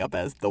dressing up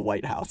as the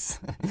White House.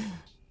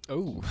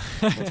 Oh.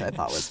 Which I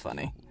thought was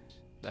funny.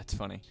 That's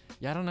funny.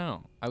 Yeah, I don't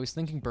know. I was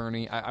thinking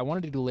Bernie. I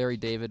wanted to do Larry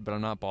David, but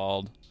I'm not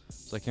bald,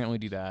 so I can't really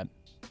do that.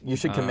 You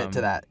should commit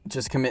to that.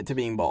 Just commit to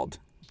being bald.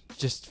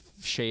 Just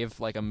shave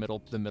the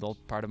middle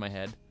part of my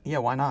head. Yeah,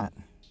 why not?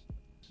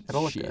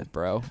 It'll look good,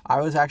 bro.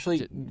 I was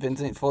actually,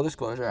 Vincent, full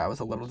disclosure, I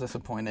was a little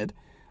disappointed.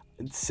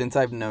 Since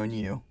I've known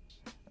you,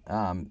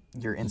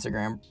 your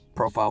Instagram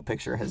profile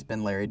picture has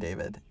been Larry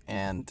David,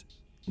 and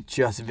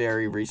just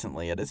very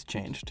recently it has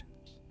changed.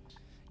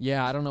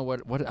 Yeah, I don't know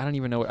what I don't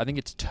even know. I think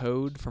it's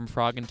Toad from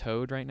Frog and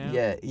Toad right now.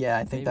 Yeah,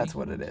 I think that's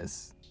what it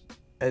is.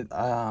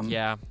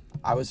 Yeah.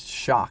 I was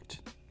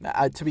shocked.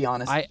 To be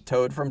honest,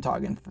 Toad from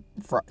Frog and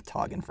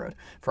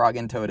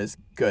Toad is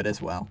good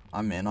as well.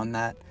 I'm in on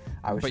that.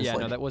 No,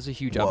 that was a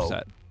huge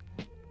upset.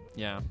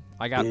 Yeah,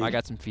 I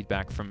got some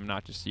feedback from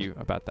not just you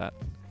about that.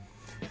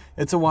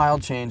 It's a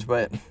wild change,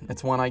 but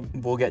it's one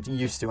we'll get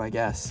used to, I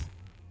guess.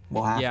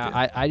 We'll have to.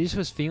 Yeah, I just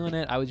was feeling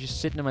it. I was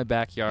just sitting in my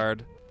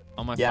backyard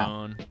on my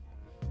phone.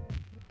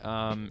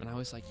 And I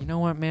was like, you know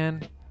what,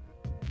 man?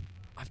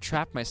 I've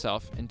trapped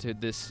myself into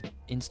this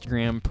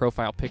Instagram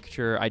profile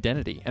picture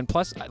identity. And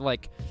plus, I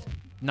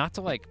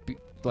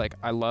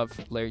love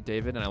Larry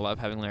David, and I love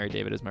having Larry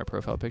David as my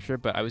profile picture,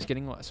 but I was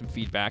getting some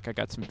feedback. I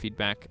got some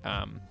feedback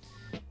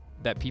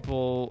that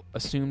people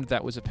assumed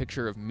that was a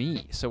picture of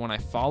me. So when I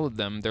followed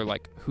them, they're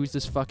like, who's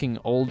this fucking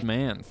old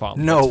man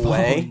following me? No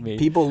way.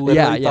 People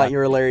literally thought you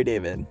were Larry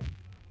David.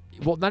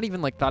 Well, not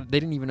even thought. They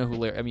didn't even know who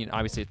Larry... I mean,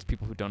 obviously, it's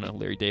people who don't know who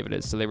Larry David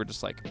is. So they were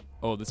just like,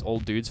 oh, this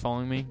old dude's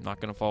following me.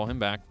 Not going to follow him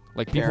back.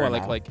 People Fair are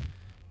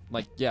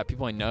enough.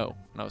 people I know.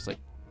 And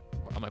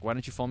I'm like, why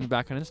don't you follow me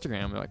back on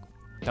Instagram? They're like,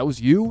 that was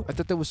you? I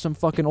thought that was some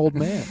fucking old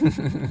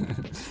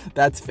man.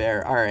 That's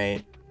fair. All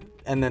right.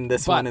 And then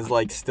this one is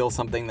still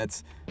something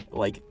that's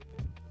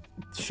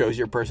shows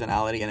your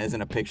personality and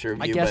isn't a picture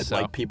of you,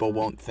 but people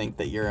won't think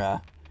that you're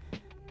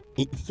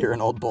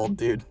an old bald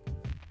dude.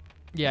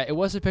 Yeah, it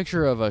was a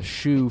picture of a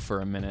shoe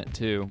for a minute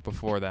too.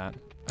 Before that,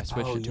 I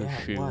switched it to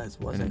a shoe.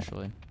 Wasn't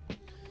initially.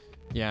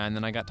 Yeah, and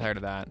then I got tired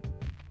of that.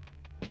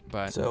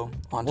 But so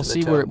we'll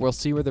see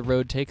where the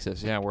road takes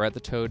us. Yeah, we're at the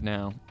Toad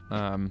now.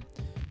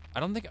 I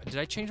don't think did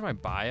I change my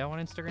bio on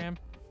Instagram?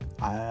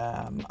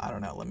 I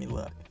don't know. Let me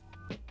look.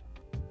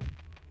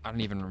 I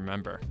don't even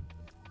remember.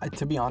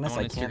 To be honest,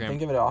 I can't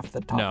think of it off the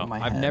top of my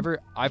head.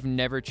 I've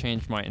never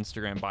changed my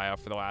Instagram bio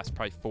for the last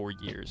probably 4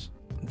 years.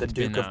 The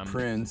Duke of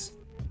Prunes.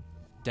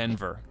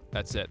 Denver.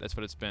 That's it. That's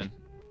what it's been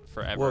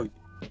forever. Whoa.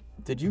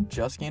 Did you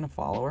just gain a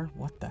follower?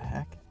 What the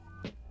heck?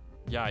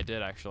 Yeah, I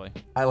did actually.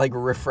 I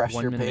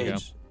refreshed your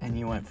page and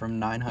you went from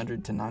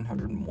 900 to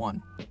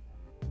 901.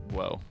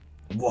 Whoa.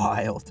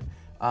 Wild.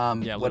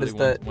 Yeah, what is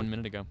 1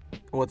 minute ago.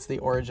 What's the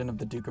origin of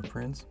the Duke of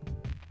Prunes?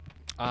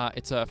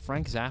 It's a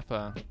Frank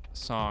Zappa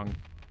song.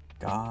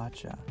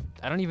 Gotcha.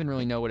 I don't even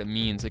really know what it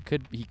means. He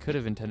could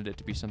have intended it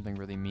to be something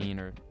really mean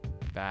or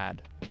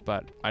bad,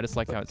 but I just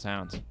like how it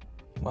sounds.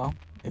 Well,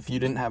 if you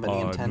didn't have any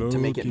intent to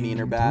make it mean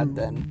or bad,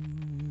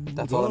 then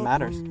that's all that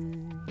matters.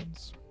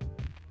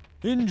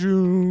 In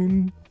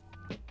June.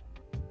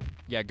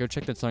 Yeah, go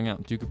check that song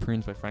out, Duke of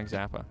Prunes by Frank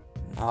Zappa.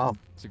 Oh.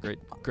 It's a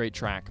great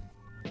track.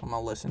 I'm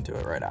gonna listen to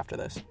it right after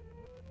this.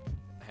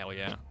 Hell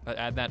yeah.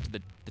 Add that to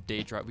the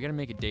day drive. We got to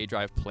make a day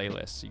drive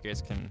playlist so you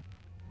guys can...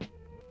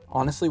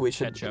 Honestly, we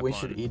should Catch up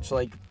should on- each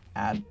like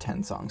add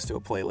 10 songs to a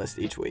playlist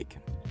each week.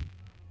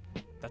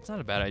 That's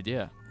not a bad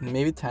idea.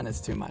 Maybe 10 is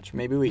too much.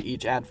 Maybe we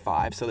each add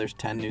 5, so there's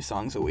 10 new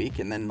songs a week,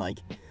 and then like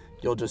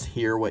you'll just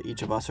hear what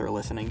each of us are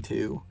listening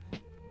to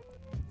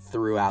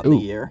throughout the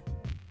year.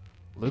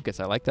 Lucas,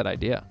 I like that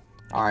idea.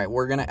 All right,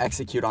 we're gonna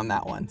execute on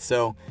that one.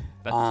 So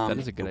That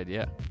is a good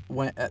idea.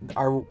 when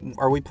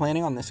are we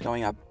planning on this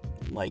going up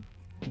like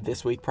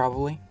this week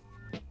probably?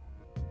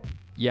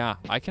 Yeah,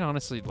 I can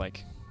honestly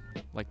like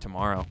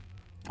tomorrow.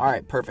 All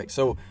right, perfect.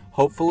 So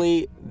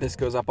hopefully this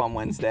goes up on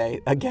Wednesday.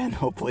 Again,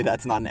 hopefully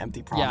that's not an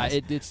empty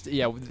promise.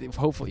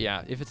 Hopefully,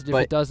 yeah. If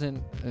But it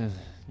doesn't,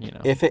 you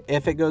know. If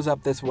it goes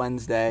up this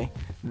Wednesday,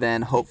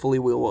 then hopefully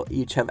we will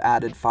each have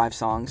added 5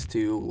 songs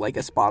to like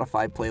a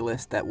Spotify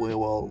playlist that we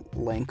will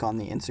link on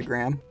the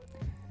Instagram.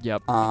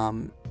 Yep.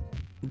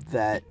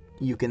 That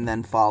you can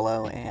then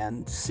follow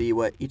and see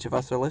what each of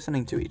us are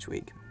listening to each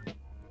week.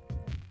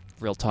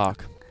 Real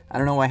talk. I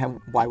don't know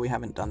why we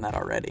haven't done that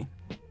already.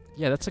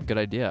 Yeah, that's a good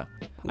idea.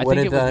 I What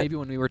think it if, was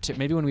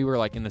maybe when we were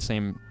like in the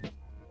same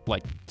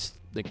like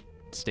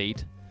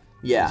state.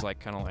 Yeah. It was like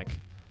kind of like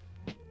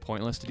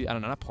pointless to do. I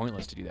don't know, not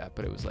pointless to do that,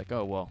 but it was like,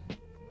 oh well,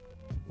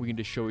 we can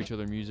just show each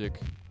other music.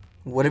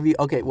 What have you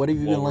While been we're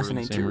in the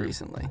listening same to room.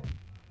 recently?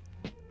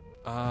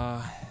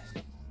 A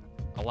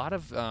lot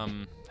of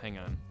hang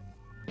on,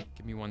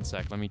 give me 1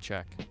 sec. Let me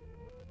check.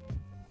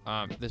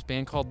 This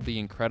band called the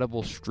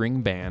Incredible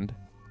String Band.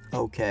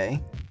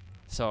 Okay.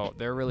 So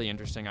they're really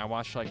interesting. I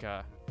watched like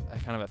a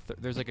kind of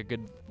there's like a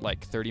good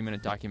like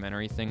 30-minute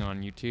documentary thing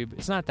on YouTube.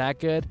 It's not that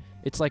good.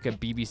 It's like a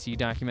BBC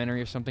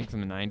documentary or something from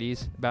the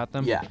 90s about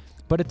them. Yeah.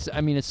 But it's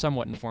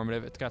somewhat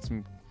informative. It's got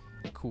some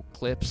cool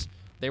clips.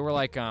 They were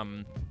like I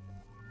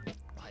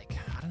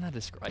don't know how to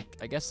describe.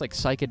 I guess like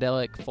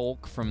psychedelic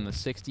folk from the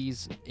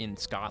 60s in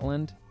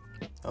Scotland.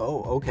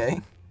 Oh, okay.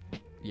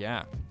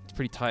 Yeah, it's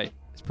pretty tight.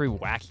 It's pretty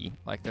wacky.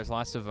 Like there's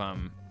lots of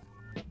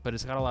but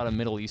it's got a lot of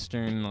Middle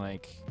Eastern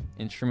like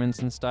instruments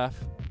and stuff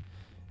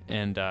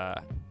and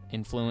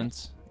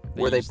influence.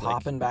 Were they used, like,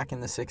 popping back in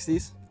the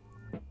 60s?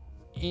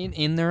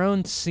 in their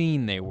own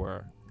scene? They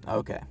were.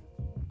 Okay.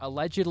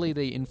 Allegedly,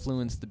 they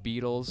influenced the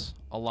Beatles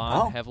a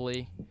lot Oh.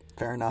 heavily,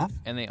 Fair enough.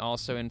 and they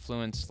also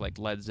influenced like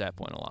Led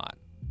Zeppelin a lot,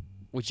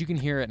 which you can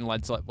hear it in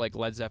Led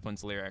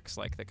Zeppelin's lyrics,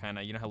 like the kind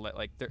of how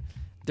like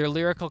their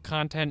lyrical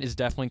content is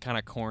definitely kind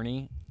of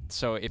corny.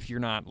 So if you're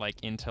not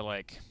like into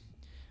like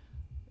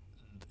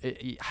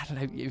I don't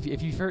know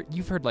if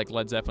you've heard like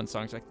Led Zeppelin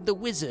songs like The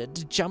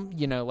Wizard Jump,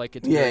 like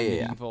it's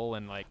very medieval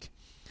and like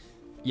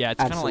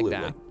it's kind of like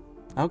that.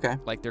 Okay.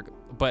 Like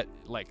but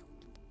like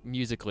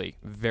musically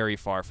very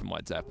far from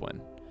Led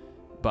Zeppelin.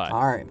 But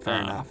All right,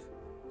 fair enough.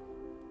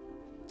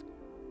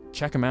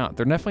 Check them out.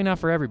 They're definitely not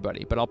for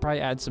everybody, but I'll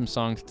probably add some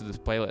songs to this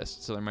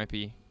playlist, so there might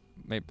be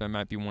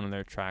one of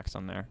their tracks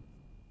on there.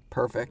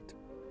 Perfect.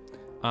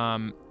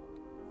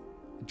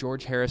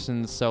 George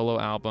Harrison's solo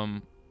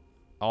album,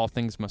 All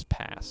Things Must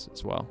Pass,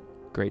 as well.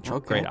 Great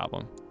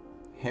album.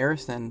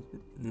 Harrison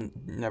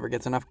never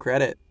gets enough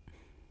credit.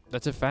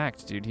 That's a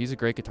fact, dude. He's a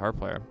great guitar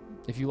player.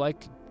 If you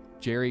like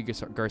Jerry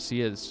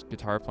Garcia's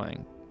guitar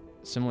playing,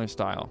 similar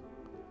style.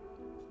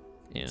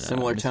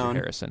 Similar Mr. tone.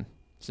 Harrison.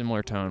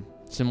 Similar tone.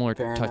 Similar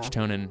Fair touch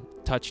enough.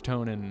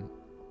 tone and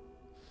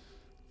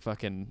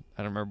fucking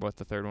I don't remember what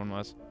the third one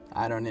was.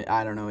 I don't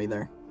know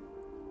either.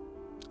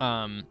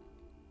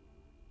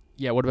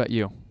 Yeah, what about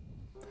you?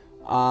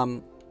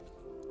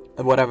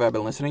 What have I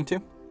been listening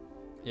to?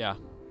 Yeah.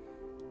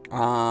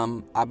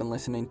 I've been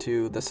listening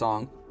to the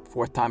song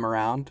Fourth Time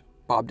Around,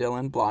 Bob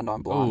Dylan, Blonde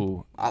on Blonde.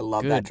 Ooh, I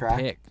love good that track.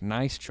 pick.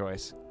 Nice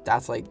choice.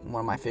 That's like one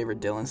of my favorite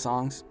Dylan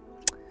songs.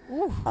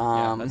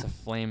 Yeah, that's a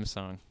flame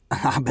song.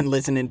 I've been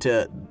listening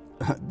to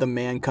The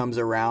Man Comes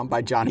Around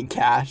by Johnny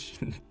Cash.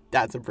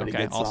 That's a pretty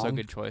good song. Also a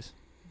good choice.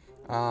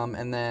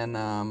 And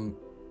then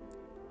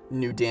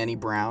new Danny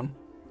Brown.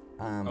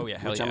 Hell which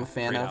yeah. I'm a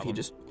fan Great of. album.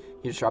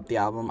 He just dropped the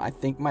album. I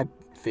think my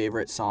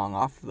favorite song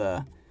off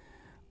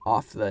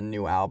the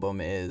new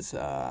album is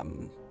I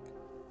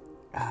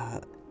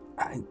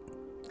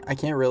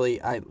can't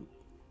really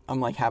I'm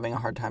like having a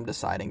hard time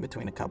deciding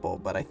between a couple,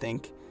 but I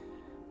think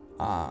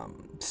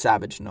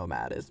Savage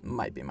Nomad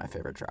might be my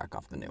favorite track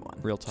off the new one.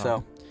 Real talk.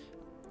 So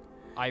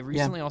I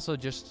recently also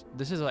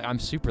I'm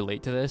super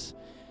late to this.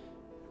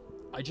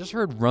 I just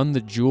heard Run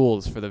the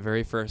Jewels for the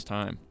very first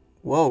time.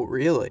 whoa,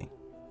 really?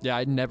 Yeah,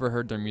 I'd never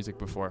heard their music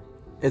before.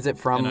 Is it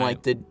from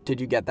And did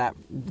you get that?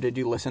 Did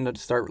you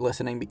start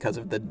listening because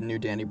of the new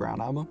Danny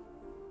Brown album?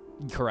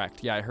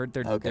 Correct. Yeah, I heard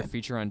their Okay.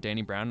 feature on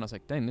Danny Brown, and I was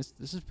like, dang, this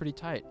is pretty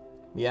tight.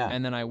 Yeah.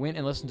 And then I went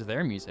and listened to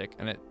their music,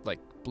 and it like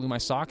blew my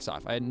socks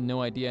off. I had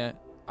no idea.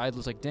 I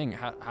was like, dang,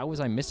 how was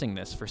I missing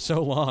this for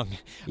so long?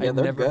 Yeah, I've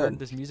they're never good. heard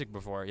this music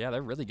before. Yeah,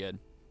 they're really good.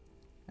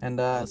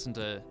 And I listened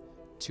to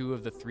 2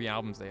 of the 3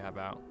 albums they have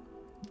out.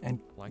 And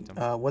liked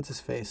them. what's his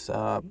face?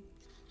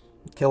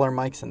 Killer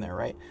Mike's in there,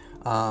 right?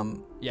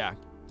 Yeah,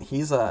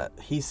 He's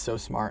so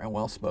smart and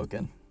well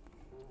spoken.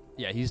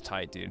 Yeah, he's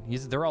tight, dude.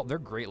 They're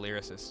great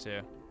lyricists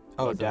too.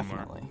 Oh, Both of them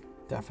are.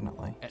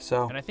 definitely.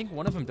 And I think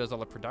one of them does all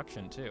the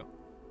production too.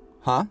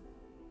 Huh?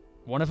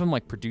 One of them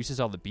like produces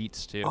all the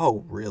beats too.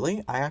 Oh,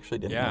 really? I actually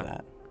didn't know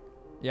that.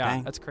 Yeah,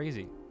 Dang. that's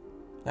crazy.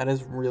 That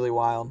is really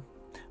wild.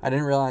 I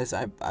didn't realize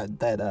that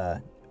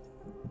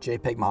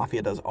JPEG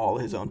Mafia does all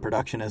his own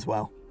production as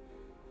well.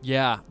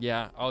 Yeah.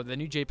 Oh, the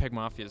new JPEG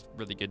Mafia is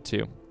really good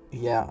too.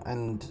 Yeah,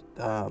 and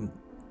I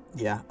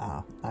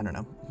don't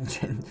know.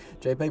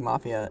 JPEG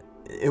Mafia,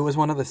 it was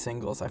one of the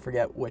singles. I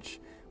forget which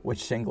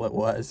single it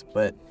was,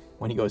 but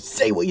when he goes,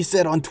 "Say what you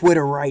said on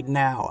Twitter right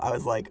now," I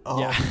was like, oh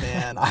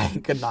man, I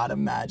could not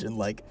imagine.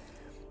 Like,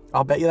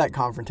 I'll bet you that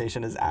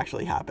confrontation has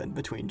actually happened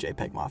between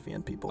JPEG Mafia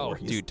and people. Oh, where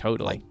he's dude,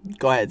 totally. Like,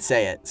 go ahead,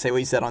 say it. Say what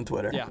you said on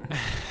Twitter. Yeah.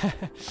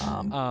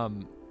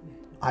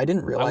 I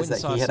didn't realize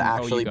that he had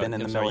actually been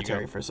in the sorry,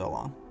 military for so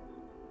long.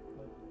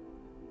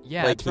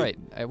 Yeah, Like, that's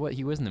right.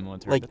 He was in the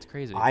military. Like, That's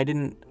crazy. I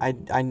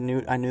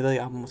knew the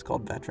album was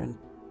called Veteran,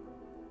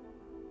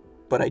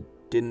 but I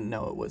didn't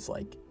know it was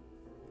like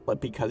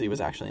because he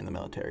was actually in the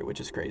military, which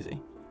is crazy.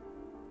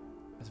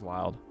 That's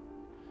wild.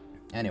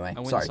 Anyway, I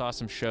went and saw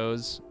some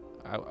shows.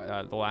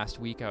 The last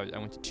week, I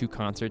went to 2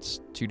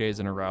 concerts 2 days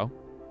in a row.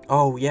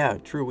 Oh yeah,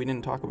 true. We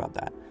didn't talk about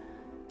that.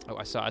 Oh,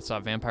 I saw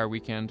Vampire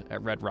Weekend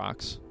at Red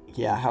Rocks.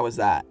 Yeah, how was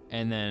that?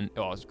 And then it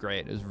was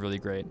great. It was really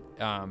great.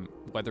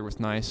 Weather was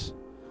nice.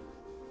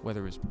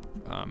 Weather was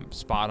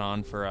spot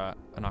on for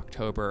an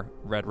October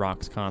Red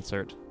Rocks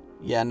concert.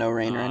 Yeah, no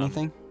rain or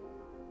anything?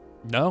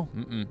 No.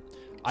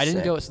 I didn't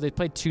Sick. go. So they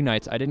played 2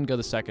 nights. I didn't go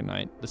the second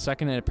night. The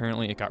second night,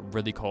 apparently, it got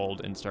really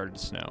cold and started to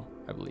snow,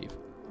 I believe.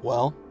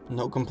 Well,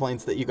 no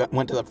complaints that you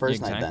went to the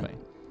first night then.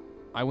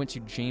 I went to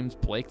James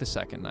Blake the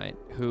second night.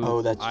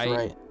 Oh, that's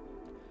right.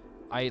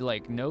 I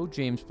know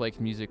James Blake's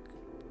music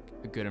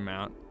a good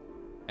amount,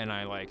 and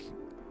I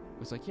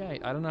was like, yeah,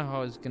 I don't know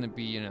how it's gonna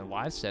be in a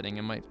live setting.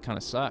 It might kind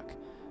of suck.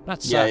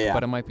 Not suck,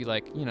 but it might be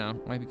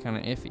might be kind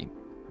of iffy.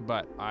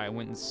 But I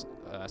went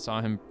and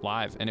saw him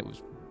live, and it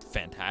was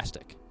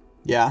fantastic.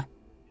 Yeah.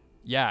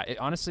 Yeah, it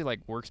honestly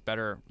works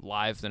better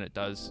live than it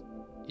does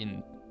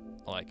in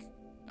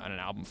on an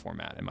album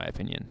format, in my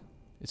opinion.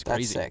 It's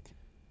crazy. That's sick.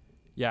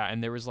 Yeah,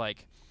 and there was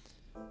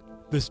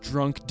this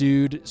drunk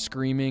dude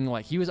screaming.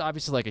 He was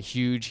obviously a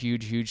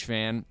huge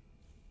fan.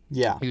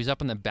 Yeah. He was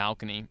up on the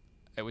balcony.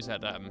 It was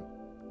at the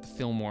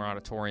Fillmore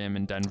Auditorium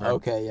in Denver.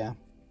 Okay, yeah.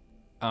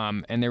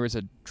 And there was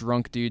a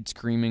drunk dude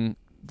screaming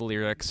the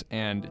lyrics,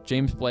 and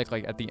James Blake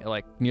at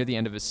the near the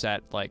end of his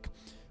set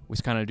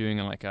was kind of doing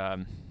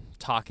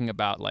talking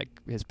about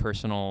his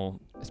personal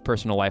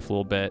life a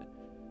little bit,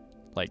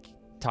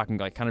 talking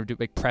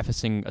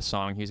prefacing a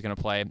song he was gonna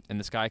play, and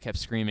this guy kept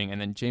screaming, and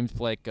then James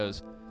Blake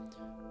goes,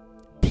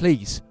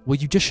 "Please, will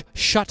you just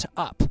shut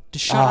up?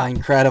 Just shut up.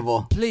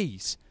 Incredible.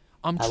 Please.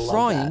 I'm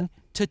trying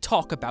to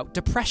talk about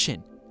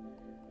depression."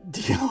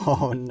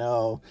 Oh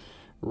no.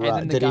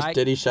 Right.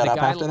 Did he shut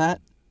up after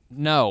that?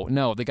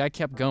 No, the guy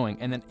kept going,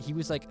 and then he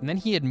was and then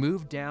he had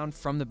moved down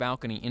from the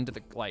balcony into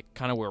the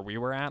kind of where we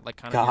were at,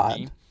 kind of near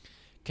me,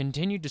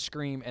 continued to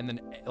scream, and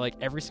then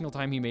every single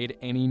time he made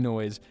any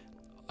noise,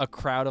 a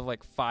crowd of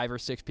 5 or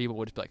 6 people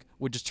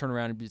would just turn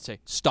around and say,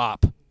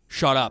 "Stop,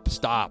 shut up,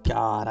 stop."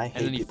 God, I hate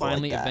And then he people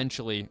finally like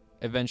that.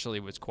 eventually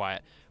was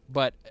quiet.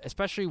 But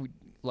especially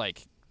when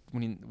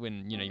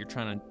you're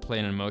trying to play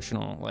an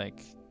emotional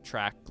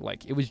track,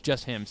 it was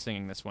just him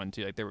singing this one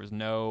too. There was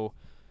no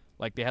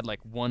they had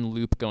one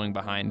loop going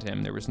behind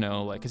him. There was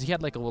no because he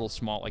had a little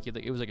small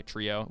it was a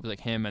trio. It was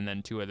him and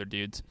then 2 other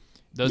dudes.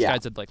 Those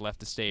guys had left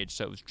the stage,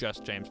 so it was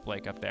just James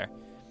Blake up there.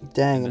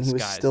 Dang, and he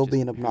was still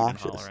being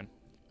obnoxious.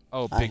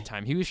 Oh, big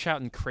time. He was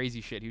shouting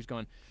crazy shit. He was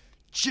going,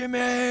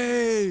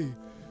 "Jimmy!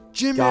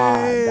 Jimmy!"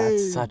 God,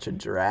 that's such a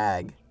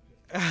drag.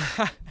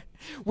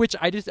 Which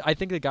I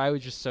think the guy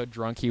was just so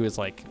drunk. He was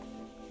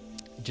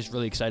just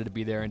really excited to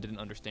be there and didn't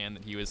understand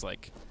that he was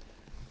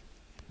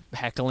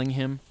heckling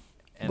him.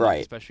 And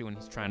right. Especially when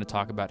he's trying to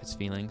talk about his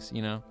feelings,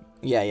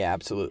 Yeah,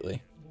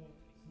 absolutely.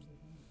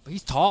 But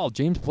he's tall.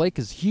 James Blake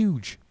is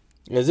huge.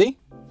 Is he?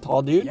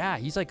 Tall dude? Yeah,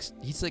 he's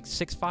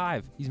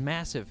 6'5". He's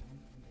massive.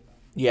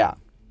 Yeah.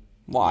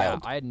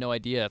 Wild. Yeah, I had no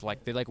idea.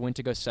 They went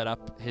to go set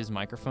up his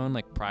microphone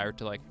prior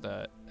to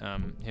the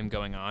him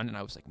going on, and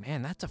I was like,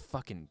 man, that's a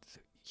fucking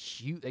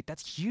huge.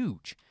 That's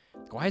huge.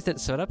 Why is that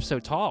set up so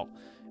tall?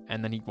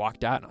 And then he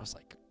walked out, and I was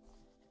like,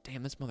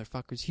 damn, this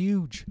motherfucker's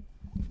huge.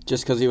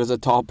 Just because he was a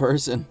tall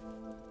person.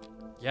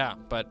 Yeah,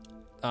 but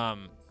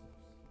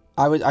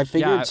I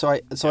figured. I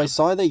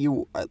saw that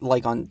you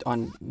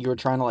on you were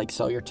trying to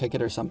sell your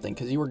ticket or something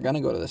because you were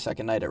gonna go to the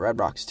second night at Red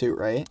Rocks too,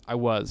 right? I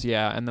was,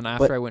 yeah. And then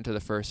after I went to the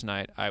first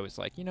night, I was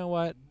like, you know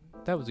what,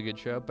 that was a good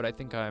show, but I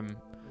think I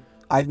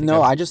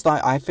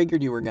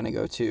figured you were gonna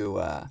go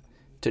to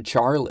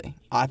Charlie.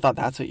 I thought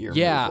that's what your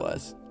move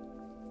was.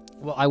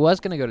 Well, I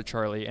was gonna go to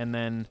Charlie, and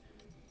then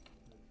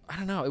I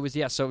don't know. It was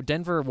So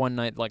Denver one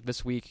night,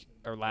 this week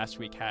or last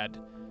week, had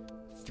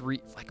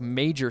 3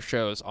 major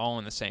shows all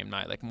in the same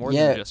night. More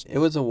than just it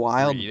was a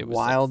wild, 3, it was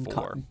wild like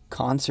 4.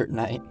 concert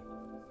night.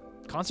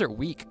 concert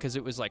week because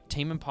it was like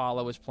Tame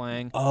Impala was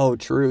playing. Oh,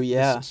 true,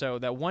 yeah. So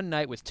that one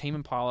night was Tame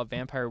Impala,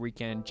 Vampire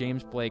Weekend,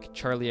 James Blake,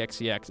 Charlie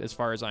XCX. As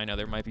far as I know,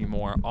 there might be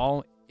more,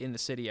 all in the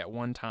city at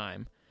one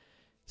time.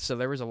 So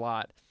there was a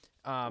lot.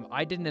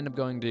 I didn't end up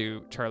going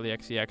to Charlie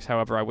XCX.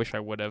 However, I wish I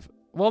would have.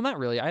 Well, not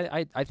really.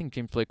 I think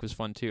James Blake was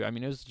fun too. I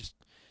mean, it was just,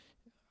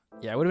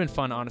 yeah, it would have been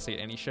fun, honestly, at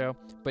any show.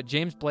 But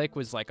James Blake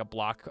was like a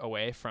block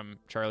away from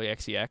Charlie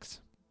XCX.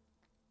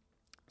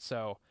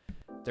 So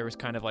there was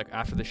kind of like,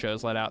 after the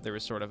shows let out, there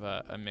was sort of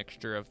a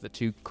mixture of the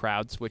two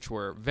crowds, which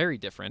were very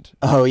different.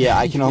 Oh, yeah,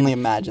 I can only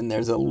imagine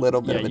there's a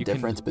little bit of a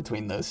difference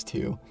between those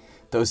two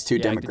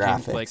demographics. Like the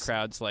James Blake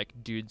crowd's like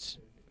dudes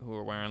who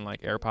were wearing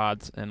like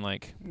AirPods and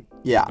like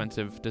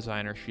expensive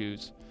designer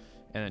shoes.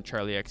 And then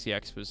Charlie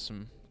XCX was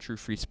some true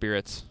free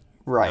spirits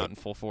out in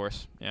full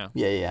force. Yeah.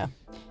 Yeah.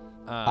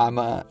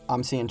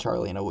 I'm seeing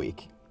Charlie in a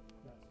week.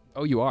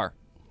 Oh, you are?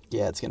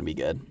 Yeah, it's gonna be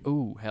good.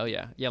 Ooh, hell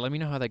yeah! Yeah, let me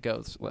know how that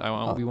goes. We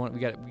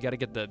got to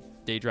get the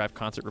Day Drive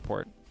concert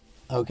report.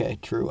 Okay,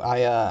 true.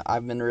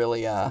 I've been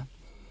really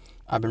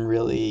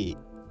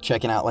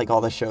checking out like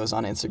all the shows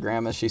on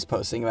Instagram as she's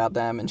posting about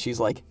them, and she's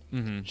like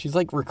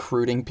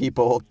recruiting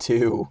people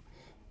to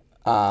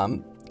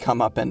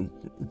come up and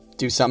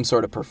do some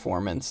sort of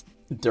performance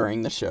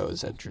during the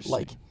shows. Interesting.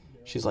 Like,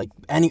 she's like,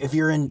 if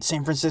you're in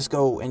San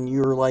Francisco and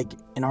you're like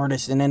an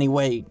artist in any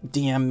way,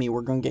 DM me.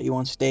 We're gonna get you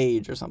on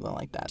stage or something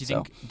like that. Do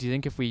you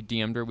think if we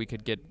DM'd her, we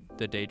could get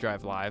the Day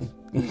Drive live?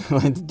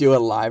 Do a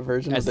live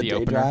version as of the Day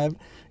opener? Drive?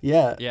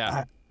 Yeah.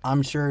 Yeah.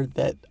 I'm sure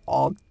that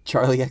all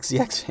Charlie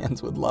XCX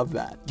fans would love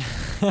that.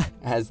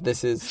 As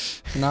this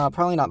is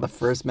probably not the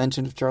first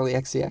mention of Charlie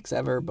XCX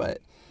ever, but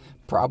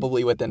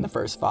probably within the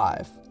first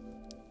 5.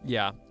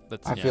 Yeah.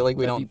 I feel like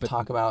we don't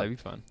talk about that'd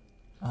be fun.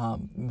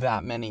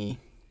 That many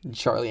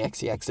Charlie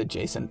XCX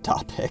adjacent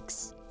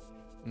topics.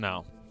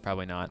 No,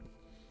 probably not.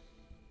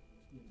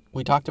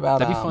 We talked about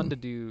that'd be fun to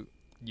do.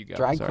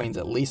 Drag queens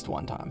at least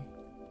one time.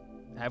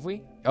 Have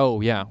we?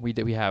 Oh yeah, we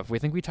did. We have. We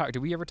think we talked.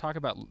 Did we ever talk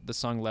about the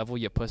song "Level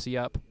Ya Pussy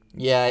Up"?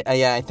 Yeah,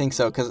 I think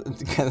so. Because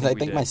I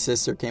think my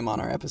sister came on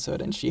our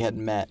episode and she had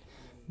met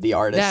the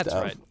artist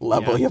of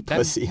 "Level Ya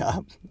Pussy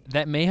Up."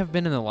 That may have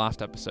been in the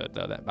last episode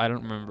though. That I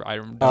don't remember. I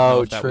don't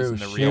know if that was in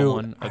the real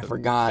one or I the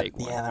forgot. fake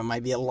one. Yeah, that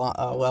might be a lot.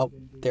 Well,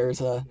 there's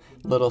a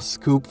little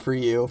scoop for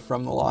you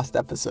from the lost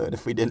episode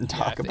if we didn't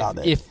talk about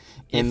it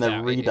in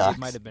the Redux. It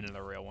might have been in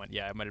the real one.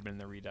 Yeah, it might have been in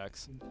the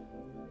Redux.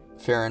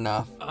 Fair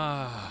enough.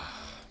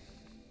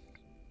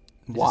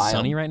 Is it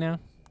sunny right now?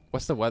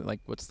 What's the weather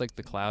like? What's like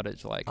the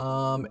cloudage like?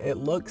 It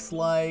looks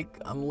like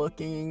I'm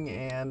looking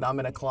and I'm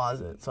in a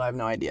closet, so I have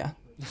no idea.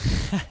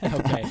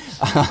 Okay.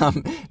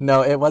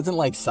 No, it wasn't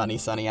like sunny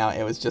out.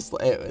 It was just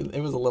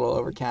it was a little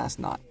overcast,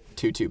 not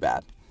too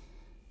bad.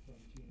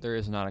 There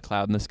is not a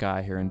cloud in the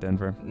sky here in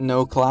Denver.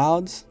 No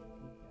clouds?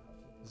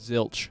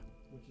 Zilch.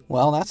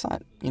 Well, that's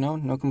not,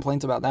 no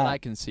complaints about that. I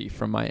can see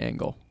from my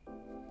angle.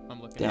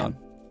 I'm looking Damn. out.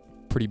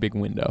 Pretty big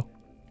window.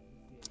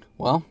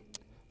 Well,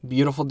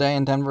 beautiful day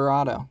in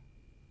Denverado.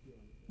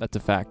 That's a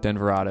fact.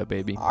 Denverado,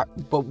 baby.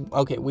 But,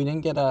 okay, we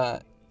didn't get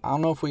I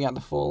don't know if we got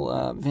the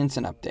full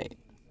Vincent update.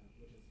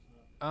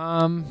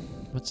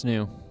 What's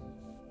new?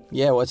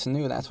 Yeah, what's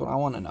new? That's what I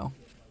want to know.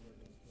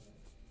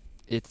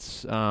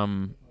 It's,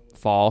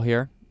 fall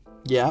here.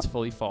 Yeah. It's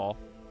fully fall.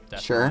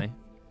 Definitely.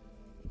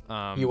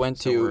 Sure. You went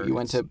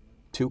to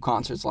 2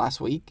 concerts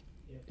last week?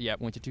 Yeah,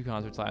 went to 2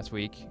 concerts last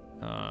week.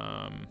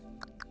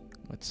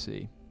 Let's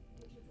see.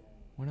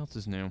 What else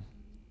is new?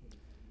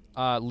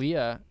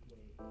 Leah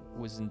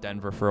was in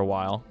Denver for a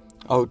while.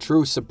 Oh,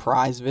 true.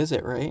 Surprise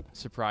visit, right?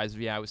 Surprised.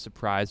 Yeah, I was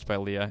surprised by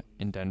Leah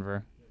in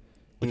Denver,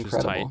 which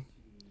Incredible. was tight.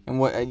 And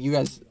what you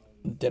guys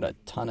did a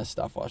ton of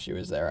stuff while she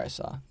was there, I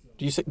saw.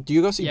 Do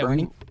you go see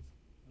Bernie?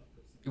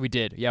 We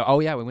did. Yeah. Oh,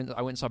 yeah. I went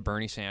and saw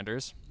Bernie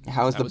Sanders.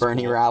 How was the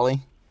Bernie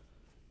rally?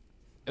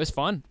 It was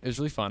fun. It was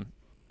really fun.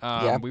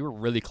 Yeah. We were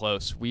really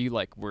close. We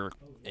were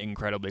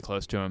incredibly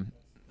close to him.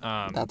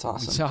 That's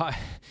awesome. So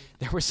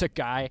there was a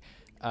guy.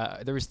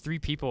 There was 3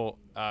 people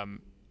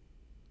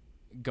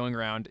going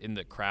around in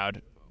the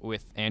crowd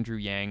with Andrew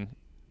Yang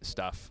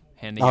stuff,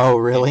 handing out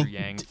really? Andrew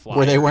Yang flyers.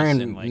 Were they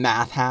wearing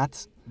math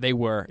hats? They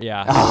were,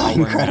 yeah. Oh, They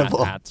were wearing incredible!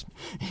 math hats.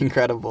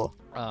 Incredible.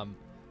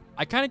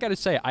 I kind of got to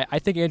say, I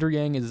think Andrew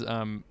Yang is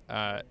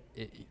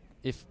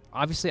if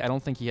obviously I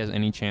don't think he has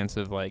any chance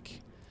of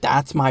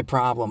That's my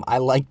problem. I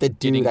like the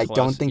dude. I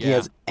don't think he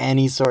has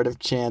any sort of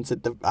chance at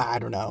I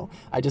don't know.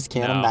 I just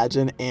can't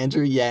imagine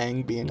Andrew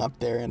Yang being up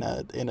there in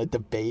a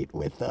debate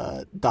with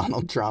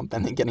Donald Trump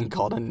and then getting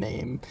called a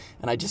name.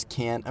 And I just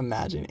can't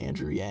imagine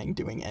Andrew Yang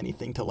doing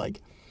anything to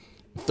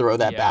throw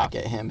that back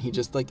at him. He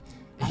just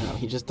I don't know.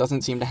 He just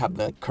doesn't seem to have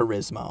the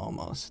charisma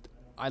almost.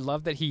 I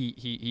love that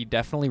he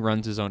definitely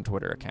runs his own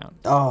Twitter account.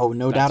 Oh,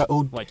 no doubt.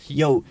 Oh,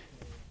 yo,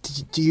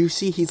 do you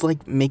see he's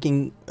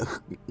making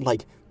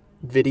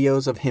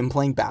videos of him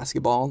playing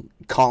basketball,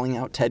 calling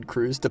out Ted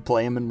Cruz to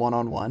play him in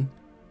one-on-one?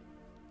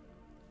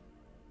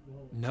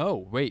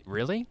 No, wait,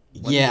 really?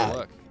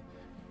 Yeah.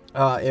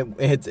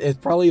 It's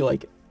probably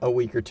a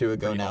week or 2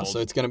 ago now, so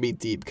it's gonna be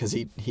deep because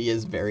he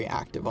is very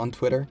active on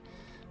Twitter.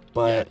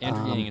 But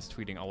Andrew Yang is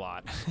tweeting a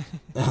lot.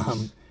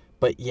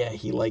 but yeah,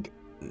 he like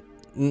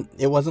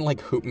it wasn't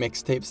like hoop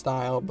mixtape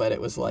style, but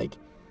it was like,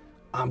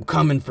 I'm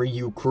coming for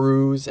you,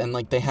 Cruz. And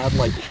like they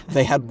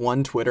had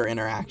one Twitter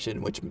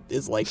interaction, which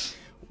is like,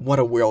 what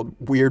a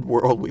weird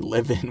world we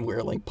live in,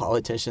 where like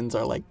politicians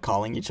are like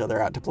calling each other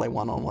out to play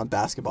one-on-one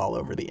basketball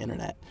over the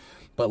internet.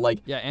 But like,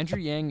 yeah, Andrew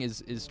Yang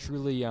is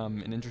truly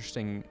an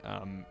interesting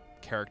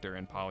character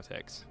in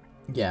politics.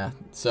 Yeah,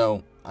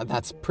 so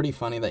that's pretty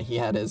funny that he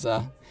had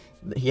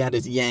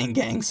his Yang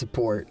Gang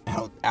support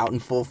out in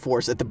full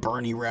force at the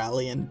Bernie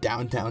rally in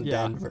downtown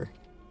Denver.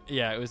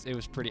 Yeah, it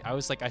was pretty. I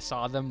was like, I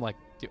saw them like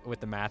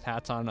with the math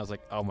hats on, and I was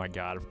like, oh my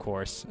god, of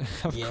course,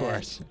 of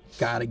course.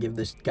 Gotta give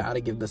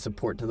the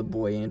support to the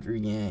boy Andrew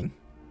Yang.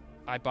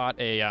 I bought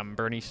a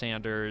Bernie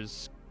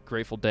Sanders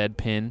Grateful Dead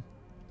pin.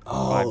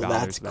 Oh,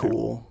 that's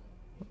cool.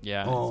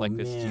 Yeah, it's like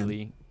this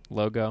Healy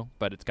logo,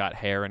 but it's got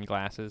hair and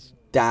glasses.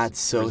 That's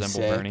so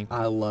sick. Bernie.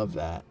 I love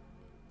that.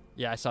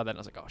 Yeah, I saw that and I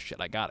was like, oh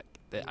shit, I gotta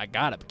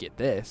get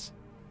this.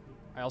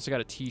 I also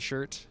got a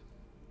T-shirt.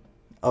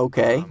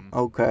 Okay.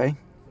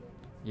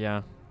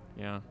 Yeah.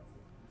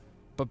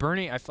 But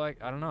Bernie, I feel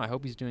like, I don't know, I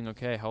hope he's doing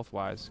okay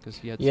health-wise, because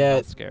he had some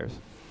health scares.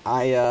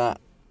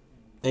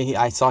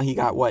 I saw he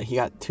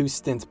got 2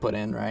 stints put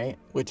in, right?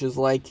 Which is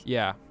like,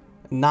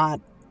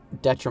 not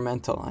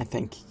detrimental. I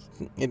think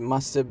it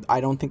must have,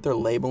 I don't think they're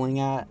labeling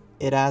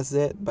it as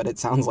it, but it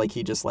sounds like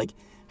he just like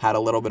had a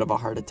little bit of a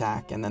heart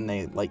attack, and then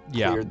they like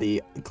cleared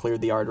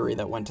the artery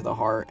that went to the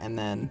heart, and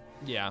then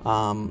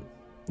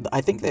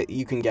I think that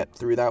you can get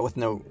through that with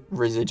no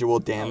residual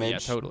damage. Oh, yeah,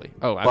 totally.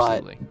 Oh,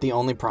 absolutely. But the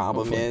only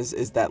problem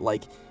is that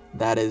like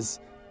that is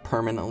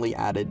permanently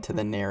added to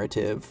the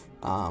narrative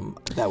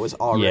that was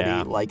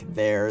already like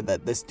there,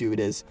 that this dude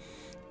is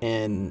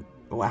in,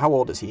 well, how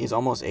old is he? He's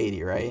almost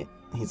 80, right?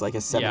 He's like a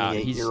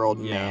 78-year-old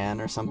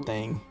man or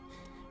something.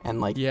 And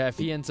like, if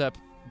he ends up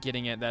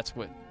getting it, that's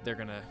what they're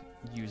gonna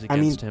use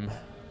against him.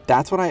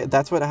 That's what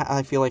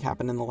I feel like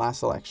happened in the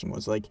last election,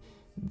 was like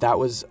that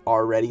was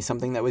already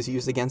something that was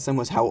used against him,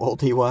 was how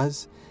old he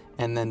was.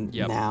 And then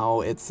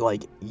now it's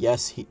like,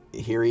 yes,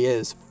 here he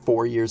is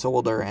 4 years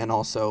older, and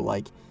also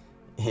like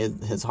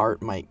his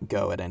heart might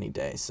go at any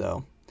day.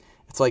 So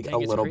it's like a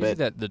little bit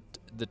that the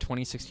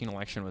 2016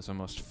 election was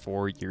almost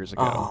 4 years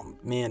ago. Oh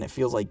man, it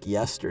feels like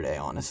yesterday,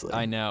 honestly.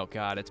 I know,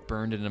 God, it's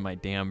burned into my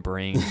damn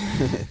brain.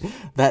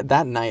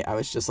 that night I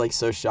was just like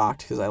so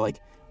shocked, because I like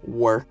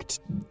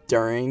worked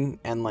during,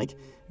 and like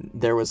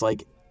there was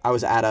like, I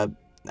was at a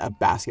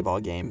basketball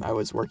game. I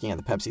was working at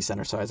the Pepsi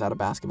Center, so I was at a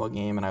basketball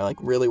game, and I like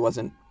really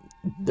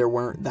there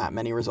weren't that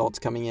many results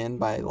coming in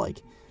by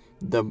like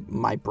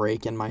my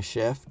break and my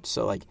shift,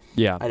 so like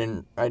I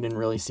didn't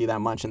really see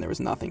that much, and there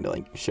was nothing to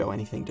like show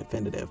anything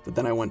definitive. But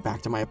then I went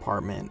back to my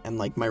apartment, and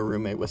like my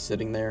roommate was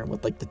sitting there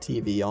with like the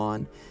TV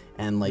on,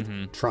 and like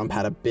Trump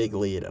had a big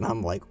lead, and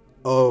I'm like,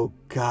 oh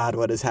God,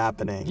 what is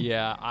happening?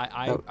 Yeah,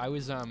 I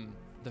was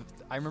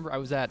I remember I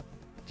was at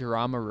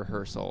drama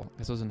rehearsal,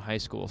 because I was in high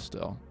school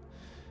still,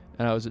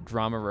 and I was at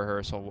drama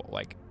rehearsal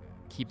like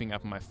keeping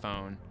up on my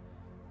phone.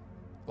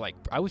 Like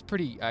I was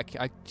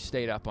I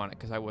stayed up on it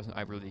because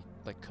I really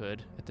like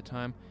could at the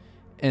time.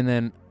 And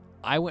then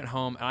I went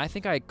home, and I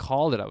think I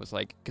called it. I was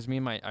like, because I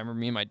remember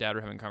me and my dad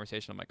were having a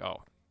conversation. I'm like,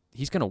 oh,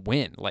 he's going to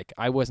win. Like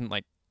I wasn't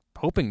like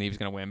hoping that he was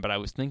going to win, but I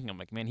was thinking, I'm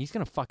like, man, he's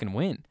going to fucking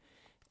win.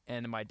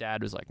 And my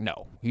dad was like,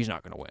 no, he's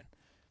not going to win.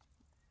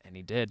 And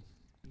he did.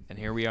 And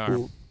here we are.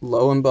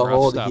 Lo and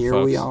behold, here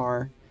folks. We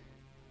are.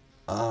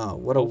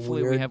 What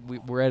Hopefully a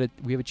weird...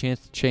 we have a chance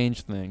to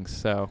change things.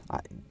 So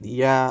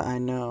I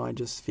know. I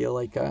just feel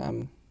like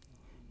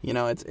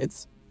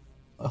it's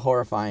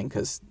horrifying,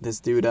 because this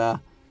dude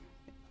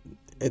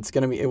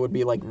it would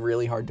be like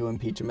really hard to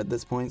impeach him at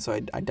this point. So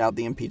I doubt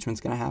the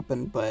impeachment's gonna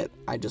happen, but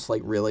I just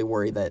like really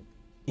worry that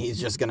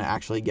he's just gonna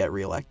actually get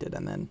reelected,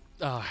 and then.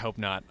 Oh, I hope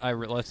not.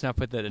 Let's not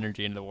put that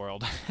energy into the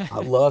world.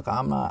 Look,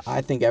 I'm not.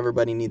 I think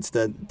everybody needs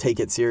to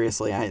take it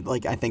seriously. I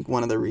think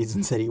one of the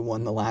reasons that he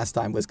won the last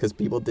time was because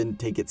people didn't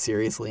take it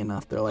seriously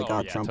enough. They're like,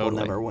 Trump will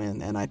never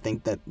win. And I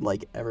think that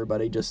like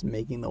everybody just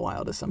making the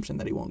wild assumption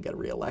that he won't get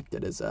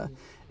reelected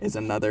is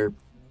another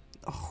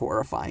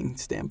horrifying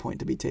standpoint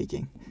to be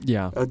taking.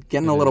 Yeah,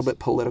 getting a little bit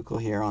political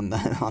here on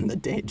the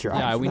day drive.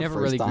 Yeah, we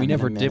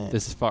never dip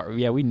this far.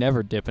 Yeah, we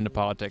never dip into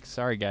politics.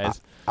 Sorry,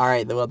 guys. All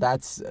right, well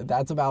that's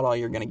about all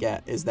you're gonna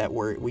get, is that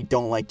we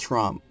don't like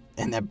Trump,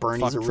 and that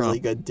Bernie's really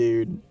good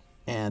dude,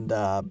 and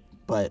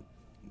but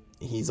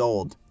he's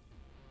old.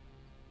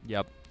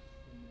 Yep.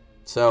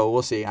 So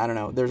we'll see. I don't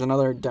know. There's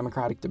another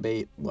Democratic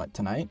debate. What,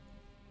 tonight?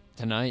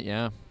 Tonight,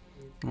 yeah.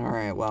 All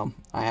right. Well,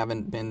 I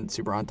haven't been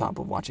super on top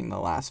of watching the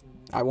last.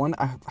 I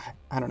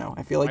don't know.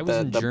 I feel like I was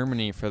in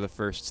Germany for the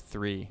first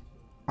 3.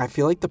 I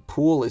feel like the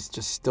pool is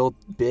just still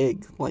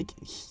big. Like,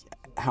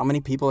 how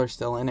many people are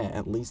still in it?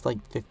 At least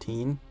like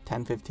 15,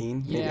 10,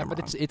 15? Maybe yeah,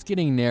 but it's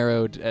getting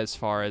narrowed as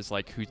far as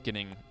like who's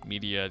getting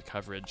media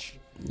coverage.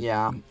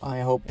 Yeah, I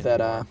hope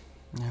that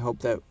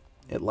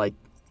it like,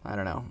 I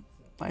don't know.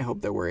 I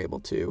hope that we're able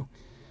to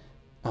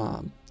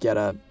get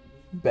a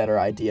better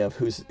idea of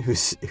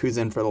who's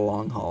in for the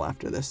long haul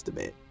after this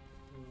debate.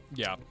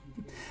 Yeah.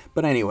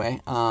 But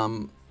anyway,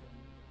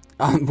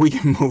 we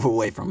can move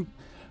away from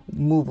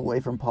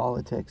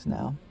politics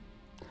now.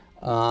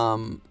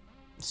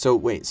 So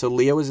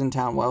Leah was in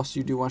town. What else did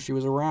you do while she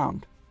was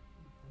around?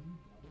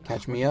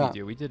 Catch me up.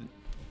 We did.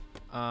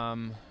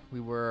 We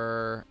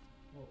went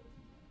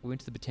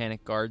to the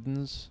Botanic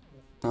Gardens.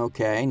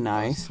 Okay,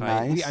 nice.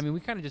 We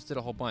kind of just did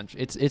a whole bunch.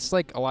 It's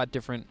like a lot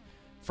different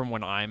from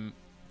when I'm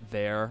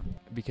there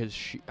because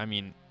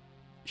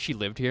she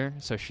lived here,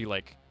 so she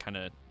like kind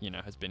of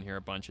has been here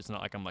a bunch. It's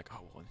not like I'm like,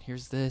 oh well,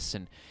 here's this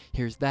and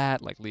here's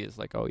that. Like Leah's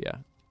like, oh yeah,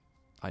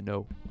 I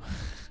know.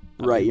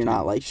 Right, you're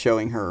not like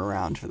showing her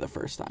around for the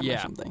first time or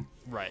something.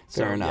 Right.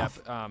 Fair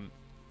enough.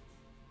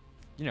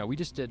 Yeah, we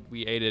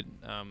ate at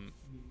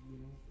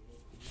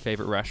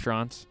favorite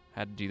restaurants.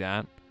 Had to do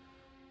that.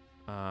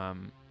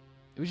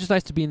 It was just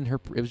nice to be in her.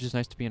 It was just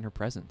nice to be in her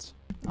presence.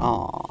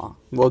 Aw,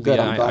 well, good.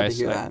 Yeah, I'm glad to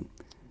hear that.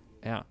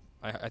 Yeah,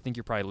 I think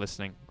you're probably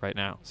listening right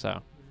now.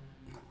 So.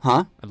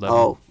 Huh? I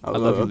love you. I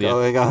love you,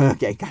 Leah.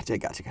 Okay, gotcha.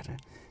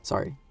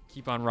 Sorry.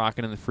 Keep on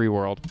rocking in the free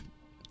world.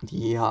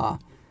 Yeah,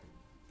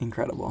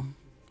 incredible.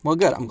 Well,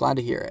 good. I'm glad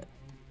to hear it.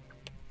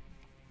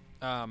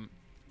 Yeah,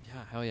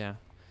 hell yeah.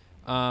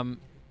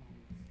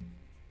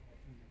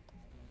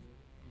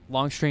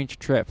 Long strange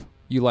trip.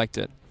 You liked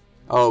it.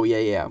 Oh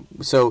yeah.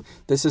 So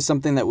this is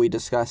something that we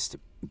discussed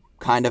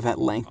kind of at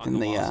length in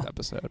the Lost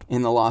episode.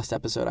 In the Lost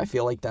episode. I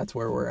feel like that's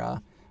where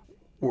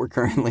we're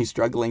currently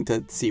struggling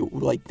to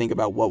think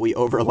about what we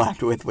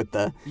overlapped with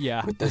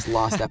this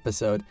Lost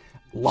episode.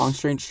 Long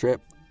strange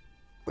trip.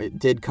 It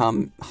did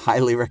come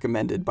highly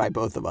recommended by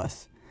both of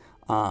us.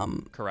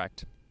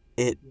 Correct.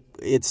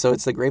 It's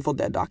the Grateful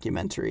Dead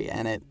documentary,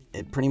 and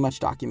it pretty much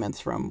documents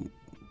from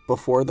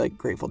before the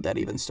Grateful Dead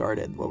even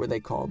started. What were they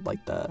called?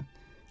 Like the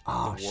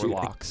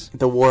Warlocks.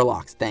 The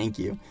Warlocks. Thank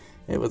you.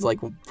 It was like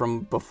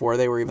from before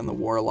they were even the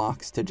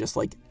Warlocks to just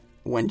like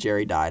when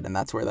Jerry died, and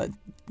that's where the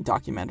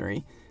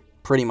documentary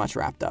pretty much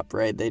wrapped up.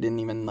 Right? They didn't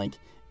even like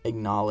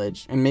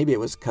acknowledge, and maybe it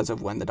was because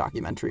of when the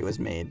documentary was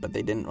made, but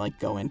they didn't like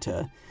go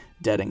into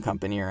Dead and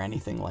Company or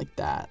anything like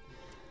that.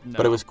 No,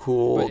 but it was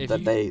cool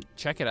that they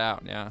check it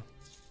out. Yeah,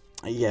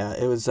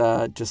 it was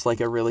just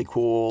like a really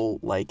cool,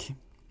 like,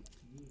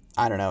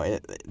 I don't know,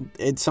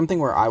 it's something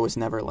where I was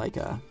never like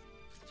a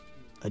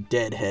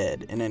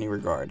deadhead in any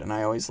regard, and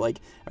I always like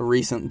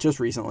just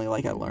recently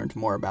like I learned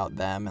more about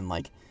them and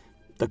like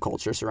the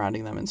culture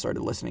surrounding them and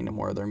started listening to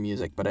more of their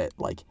music, but it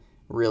like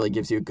really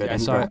gives you a good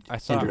introduction I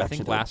think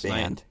to last the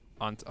band.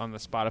 Night on the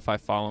Spotify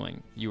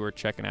following, you were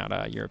checking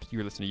out Europe. You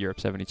were listening to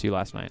Europe 72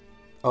 last night.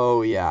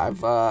 Oh yeah,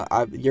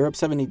 I've Europe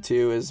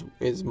 72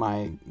 is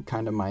my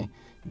kind of my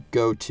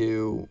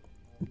go-to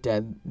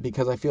Dead,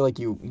 because I feel like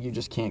you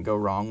just can't go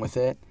wrong with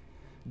it.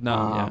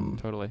 No, yeah,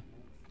 totally.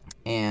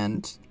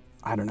 And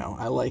I don't know,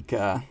 I like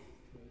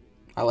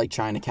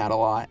China Cat a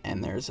lot,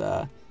 and there's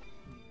a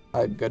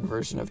good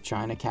version of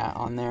China Cat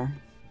on there.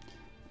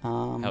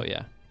 Hell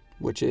yeah.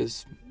 Which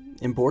is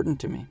important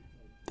to me.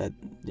 That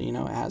it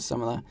has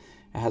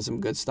some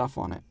good stuff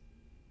on it.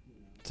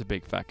 It's a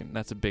big fact.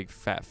 That's a big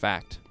fat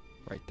fact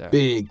right there.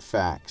 Big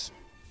facts.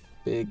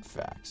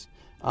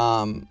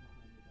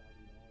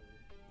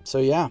 So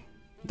yeah,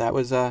 that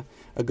was a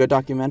good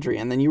documentary.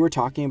 And then you were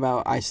talking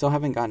about, I still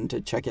haven't gotten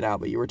to check it out,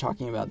 but you were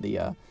talking about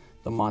the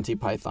Monty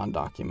Python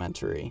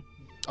documentary.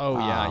 Oh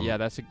yeah,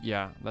 that's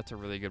a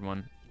really good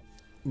one.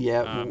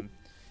 Yeah.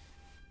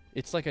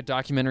 It's like a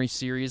documentary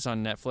series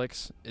on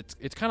Netflix.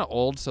 It's kind of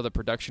old, so the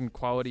production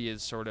quality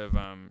is sort of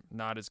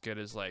not as good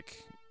as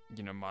like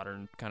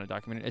modern kind of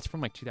documentary. It's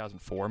from like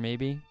 2004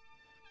 maybe,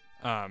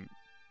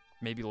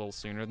 maybe a little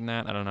sooner than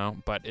that. I don't know,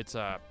 but it's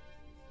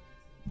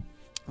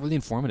really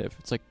informative.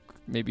 It's like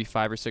maybe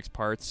 5 or 6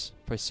 parts,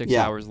 probably 6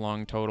 hours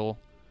long total.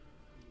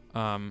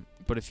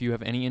 But if you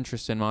have any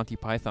interest in Monty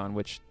Python,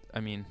 which I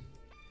mean,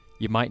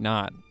 you might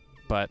not,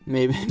 but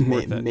maybe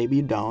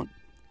you don't.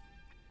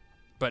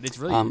 But it's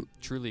really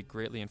truly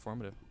greatly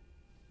informative.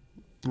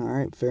 All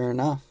right, fair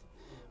enough.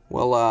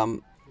 Well,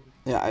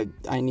 yeah,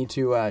 I need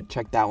to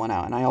check that one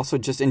out, and I also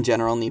just in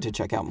general need to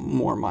check out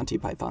more Monty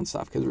Python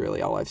stuff, because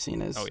really all I've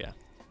seen is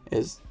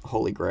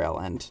Holy Grail,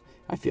 and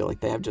I feel like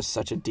they have just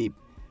such a deep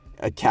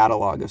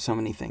catalog of so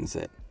many things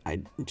that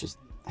I just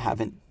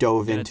haven't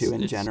dove into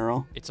in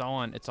general. It's all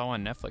on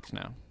Netflix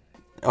now.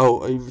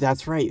 Oh,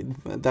 that's right.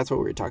 That's what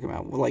we were talking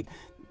about. Like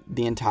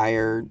the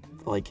entire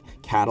like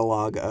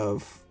catalog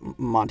of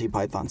Monty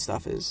Python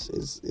stuff is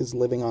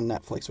living on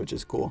Netflix, which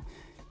is cool.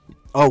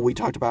 Oh, we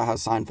talked about how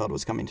Seinfeld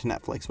was coming to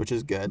Netflix, which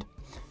is good.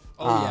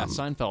 Oh yeah,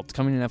 Seinfeld's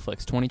coming to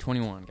Netflix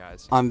 2021,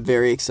 guys. I'm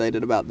very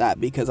excited about that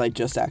because I had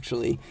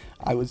Hulu,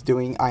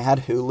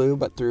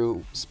 but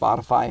through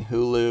Spotify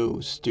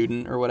Hulu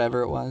Student or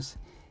whatever it was,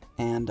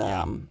 and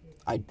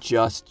I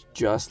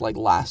just like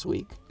last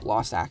week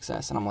lost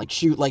access, and I'm like,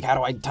 shoot, like how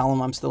do I tell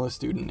them I'm still a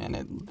student? And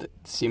it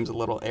seems a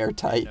little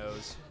airtight.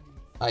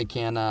 I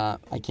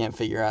can't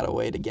figure out a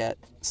way to get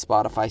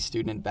Spotify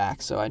Student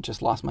back, so I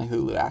just lost my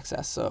Hulu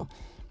access. So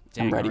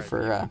I'm ready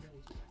for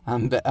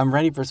I'm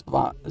ready for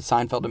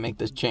Seinfeld to make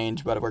this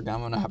change, but I'm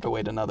gonna have to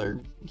wait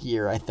another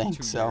year, I think.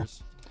 2 so,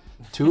 years.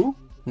 2?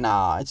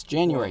 Nah, it's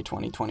January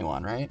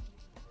 2021, right?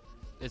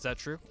 Is that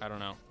true? I don't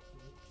know.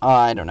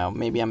 I don't know.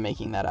 Maybe I'm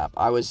making that up.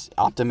 I was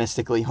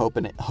optimistically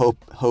hoping a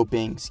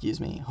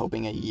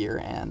year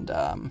and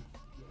a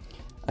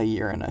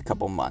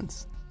couple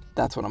months.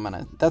 That's what I'm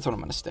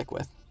gonna stick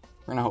with.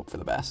 We're gonna hope for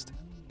the best.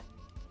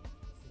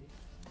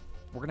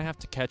 We're gonna have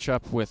to catch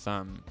up with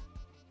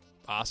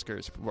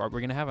Oscars. Are we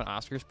gonna have an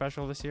Oscar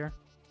special this year?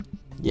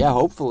 Yeah,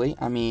 hopefully.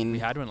 I mean, We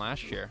had one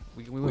last year.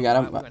 We went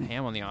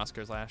ham on the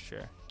Oscars last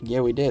year. yeah,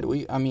 we did.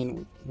 We dove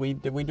into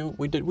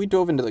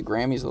the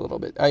Grammys a little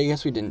bit. I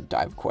guess we didn't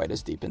dive quite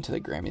as deep into the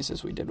Grammys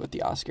as we did with the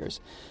Oscars.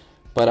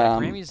 But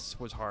Grammys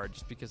was hard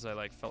just because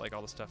I felt like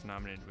all the stuff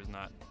nominated was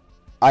not.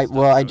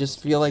 I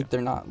just feel like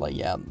they're not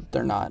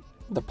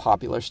the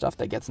popular stuff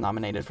that gets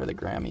nominated for the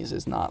Grammys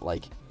is not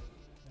like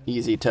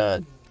easy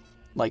to,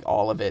 like,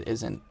 all of it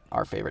isn't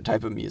our favorite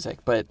type of music.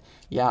 But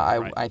yeah,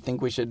 Right. I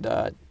think we should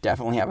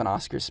definitely have an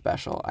Oscars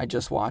special. I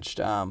just watched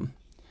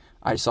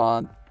I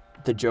saw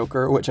The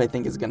Joker, which I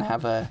think is gonna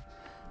have a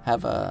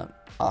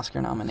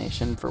Oscar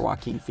nomination for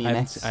Joaquin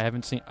Phoenix. I have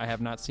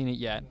not seen it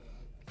yet.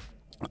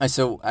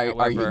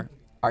 However,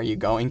 are you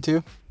going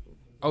to?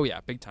 Oh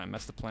yeah, big time.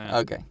 That's the plan.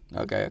 Okay.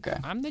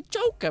 I'm the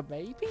Joker,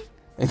 baby.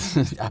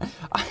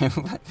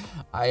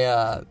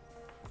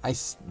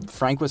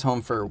 Frank was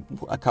home for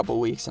a couple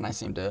weeks, and I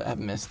seem to have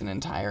missed an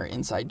entire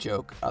inside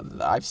joke.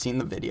 I've seen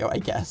the video, I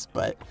guess,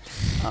 but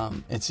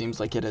it seems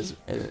like it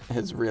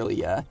has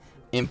really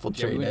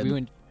infiltrated. Yeah,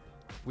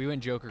 we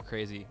went Joker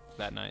crazy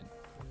that night.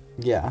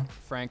 Yeah.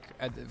 Frank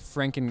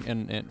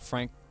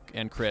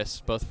and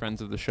Chris, both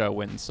friends of the show,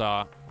 went and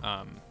saw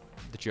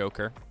the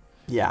Joker.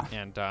 Yeah.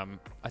 And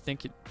I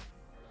think it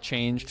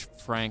changed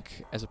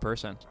Frank as a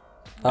person.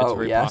 Oh, it's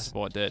very yes.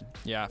 possible it did.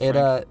 Yeah, It,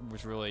 Frank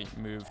was really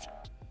moved.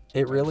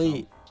 It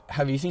really.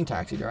 Have you seen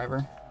Taxi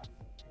Driver?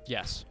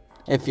 Yes.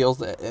 It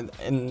feels,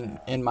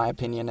 in my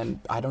opinion, and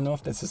I don't know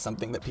if this is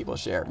something that people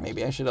share.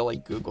 Maybe I should have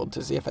Googled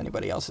to see if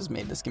anybody else has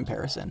made this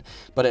comparison.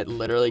 But it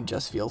literally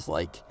just feels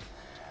like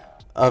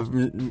a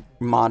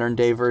modern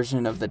day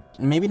version of the.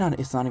 Maybe not.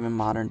 It's not even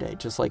modern day.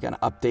 Just like an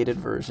updated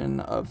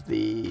version of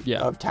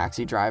of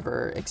Taxi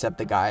Driver, except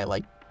the guy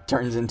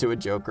turns into a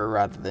Joker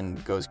rather than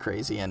goes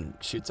crazy and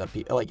shoots up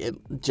people.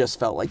 It just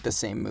felt like the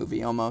same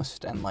movie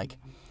almost, and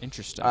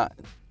Interesting.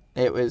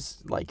 It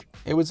was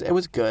it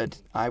was good.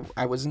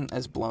 I wasn't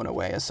as blown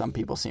away as some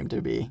people seem to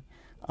be,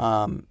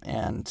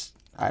 and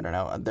I don't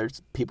know.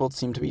 There's people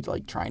seem to be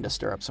trying to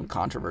stir up some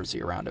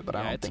controversy around it, but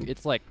I don't think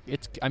it's.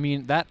 I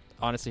mean, that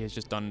honestly has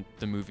just done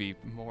the movie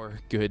more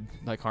good,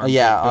 harm.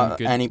 Yeah,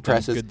 good, any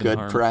press is good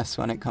harm. press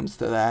when it comes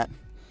to that.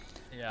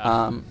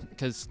 Yeah.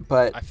 Because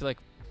but I feel like,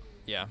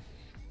 yeah.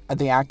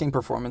 The acting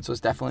performance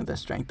was definitely the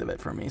strength of it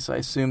for me. So I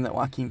assume that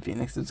Joaquin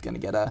Phoenix is going to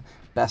get a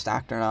Best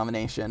Actor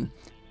nomination.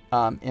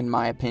 In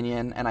my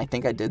opinion, and I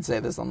think I did say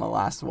this on the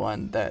last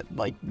one that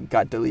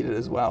got deleted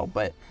as well,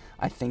 but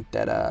I think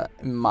that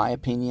in my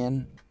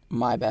opinion,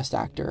 my best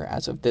actor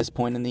as of this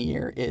point in the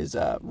year is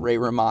Ray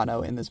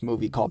Romano in this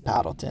movie called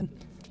Paddleton.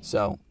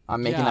 So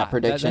I'm making that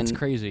prediction. That's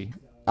crazy.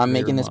 I'm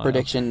making this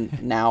prediction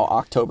now,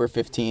 October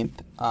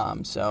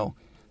 15th. So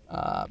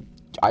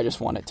I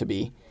just want it to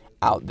be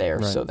out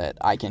there so that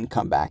I can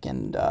come back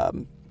and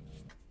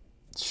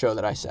show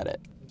that I said it.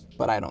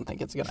 But I don't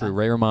think it's going to. True.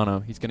 Ray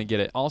Romano, he's going to get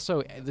it.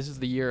 Also, this is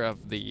the year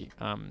of the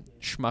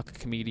schmuck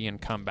comedian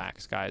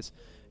comebacks, guys.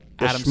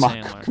 The Adam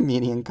schmuck Sandler.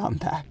 comedian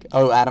comeback.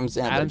 Oh, Adam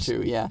Sandler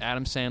too, yeah.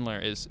 Adam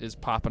Sandler is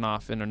popping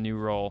off in a new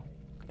role.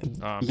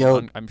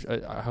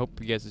 I hope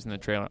you guys have seen the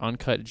trailer.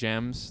 Uncut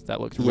Gems. That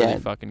looks really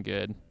fucking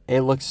good.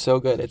 It looks so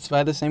good. It's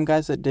by the same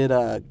guys that did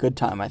Good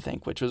Time, I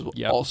think, which was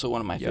also one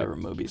of my favorite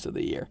movies of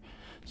the year.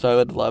 So I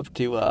would love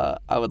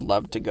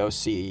to go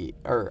see,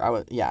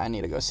 I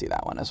need to go see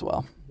that one as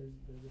well.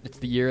 It's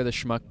the year of the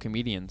schmuck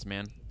comedians,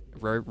 man.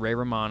 Ray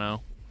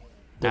Romano,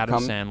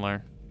 Adam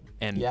Sandler,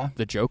 and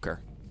the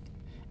Joker.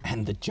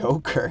 And the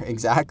Joker,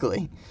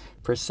 exactly.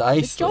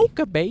 Precisely. The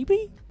Joker,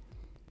 baby.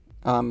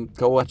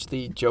 Go watch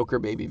the Joker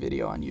baby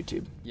video on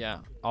YouTube. Yeah,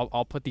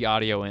 I'll put the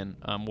audio in.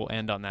 We'll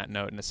end on that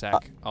note in a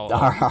sec. I'll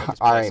just all play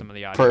right, some of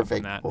the audio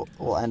perfect. from that.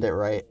 We'll end it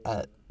right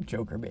at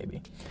Joker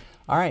baby.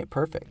 All right,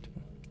 perfect.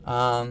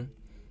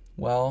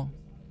 Well,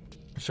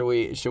 should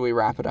we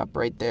wrap it up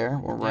right there?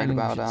 We're right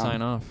about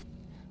sign off.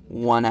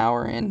 1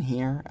 hour in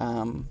here.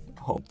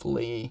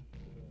 Hopefully,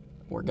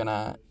 we're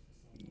gonna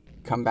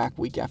come back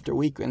week after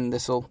week, and the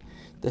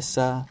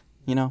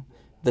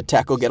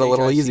tech will get a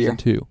little easier. Season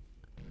 2.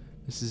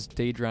 This is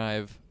Day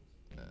Drive.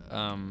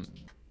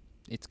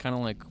 It's kind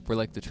of like we're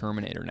like the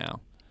Terminator now.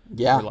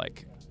 Yeah.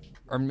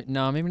 We're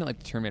no, maybe not like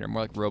the Terminator.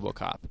 More like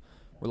RoboCop.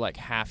 We're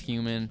half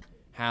human,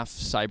 half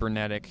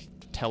cybernetic,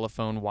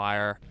 telephone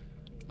wire,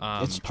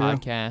 it's true.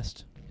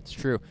 podcast. It's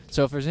true.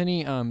 So if there's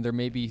any, there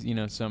may be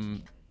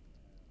some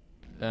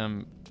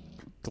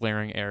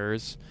glaring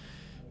errors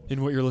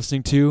in what you're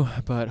listening to,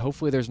 but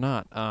hopefully there's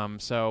not.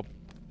 So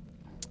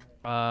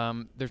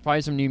There's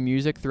probably some new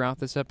music throughout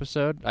this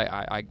episode.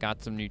 I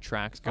got some new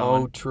tracks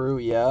going. Oh, true.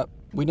 Yep.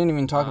 We didn't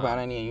even talk about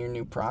any of your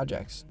new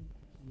projects.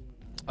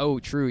 Oh,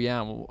 true.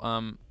 Yeah. Well,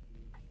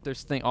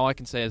 all I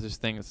can say is there's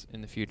things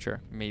in the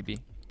future, maybe,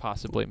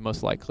 possibly,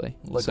 most likely.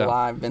 Look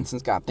alive.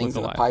 Vincent's got things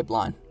in the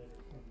pipeline.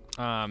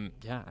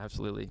 Yeah,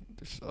 absolutely.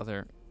 There's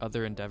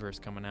other endeavors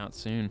coming out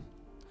soon.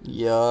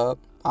 Yup.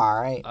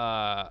 All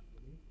right.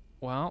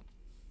 Well,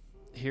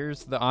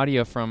 here's the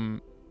audio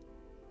from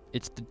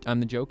I'm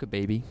the Joker,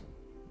 baby.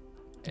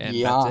 And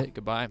that's it.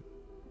 Goodbye.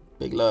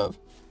 Big love.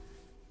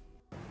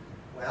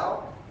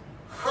 Well,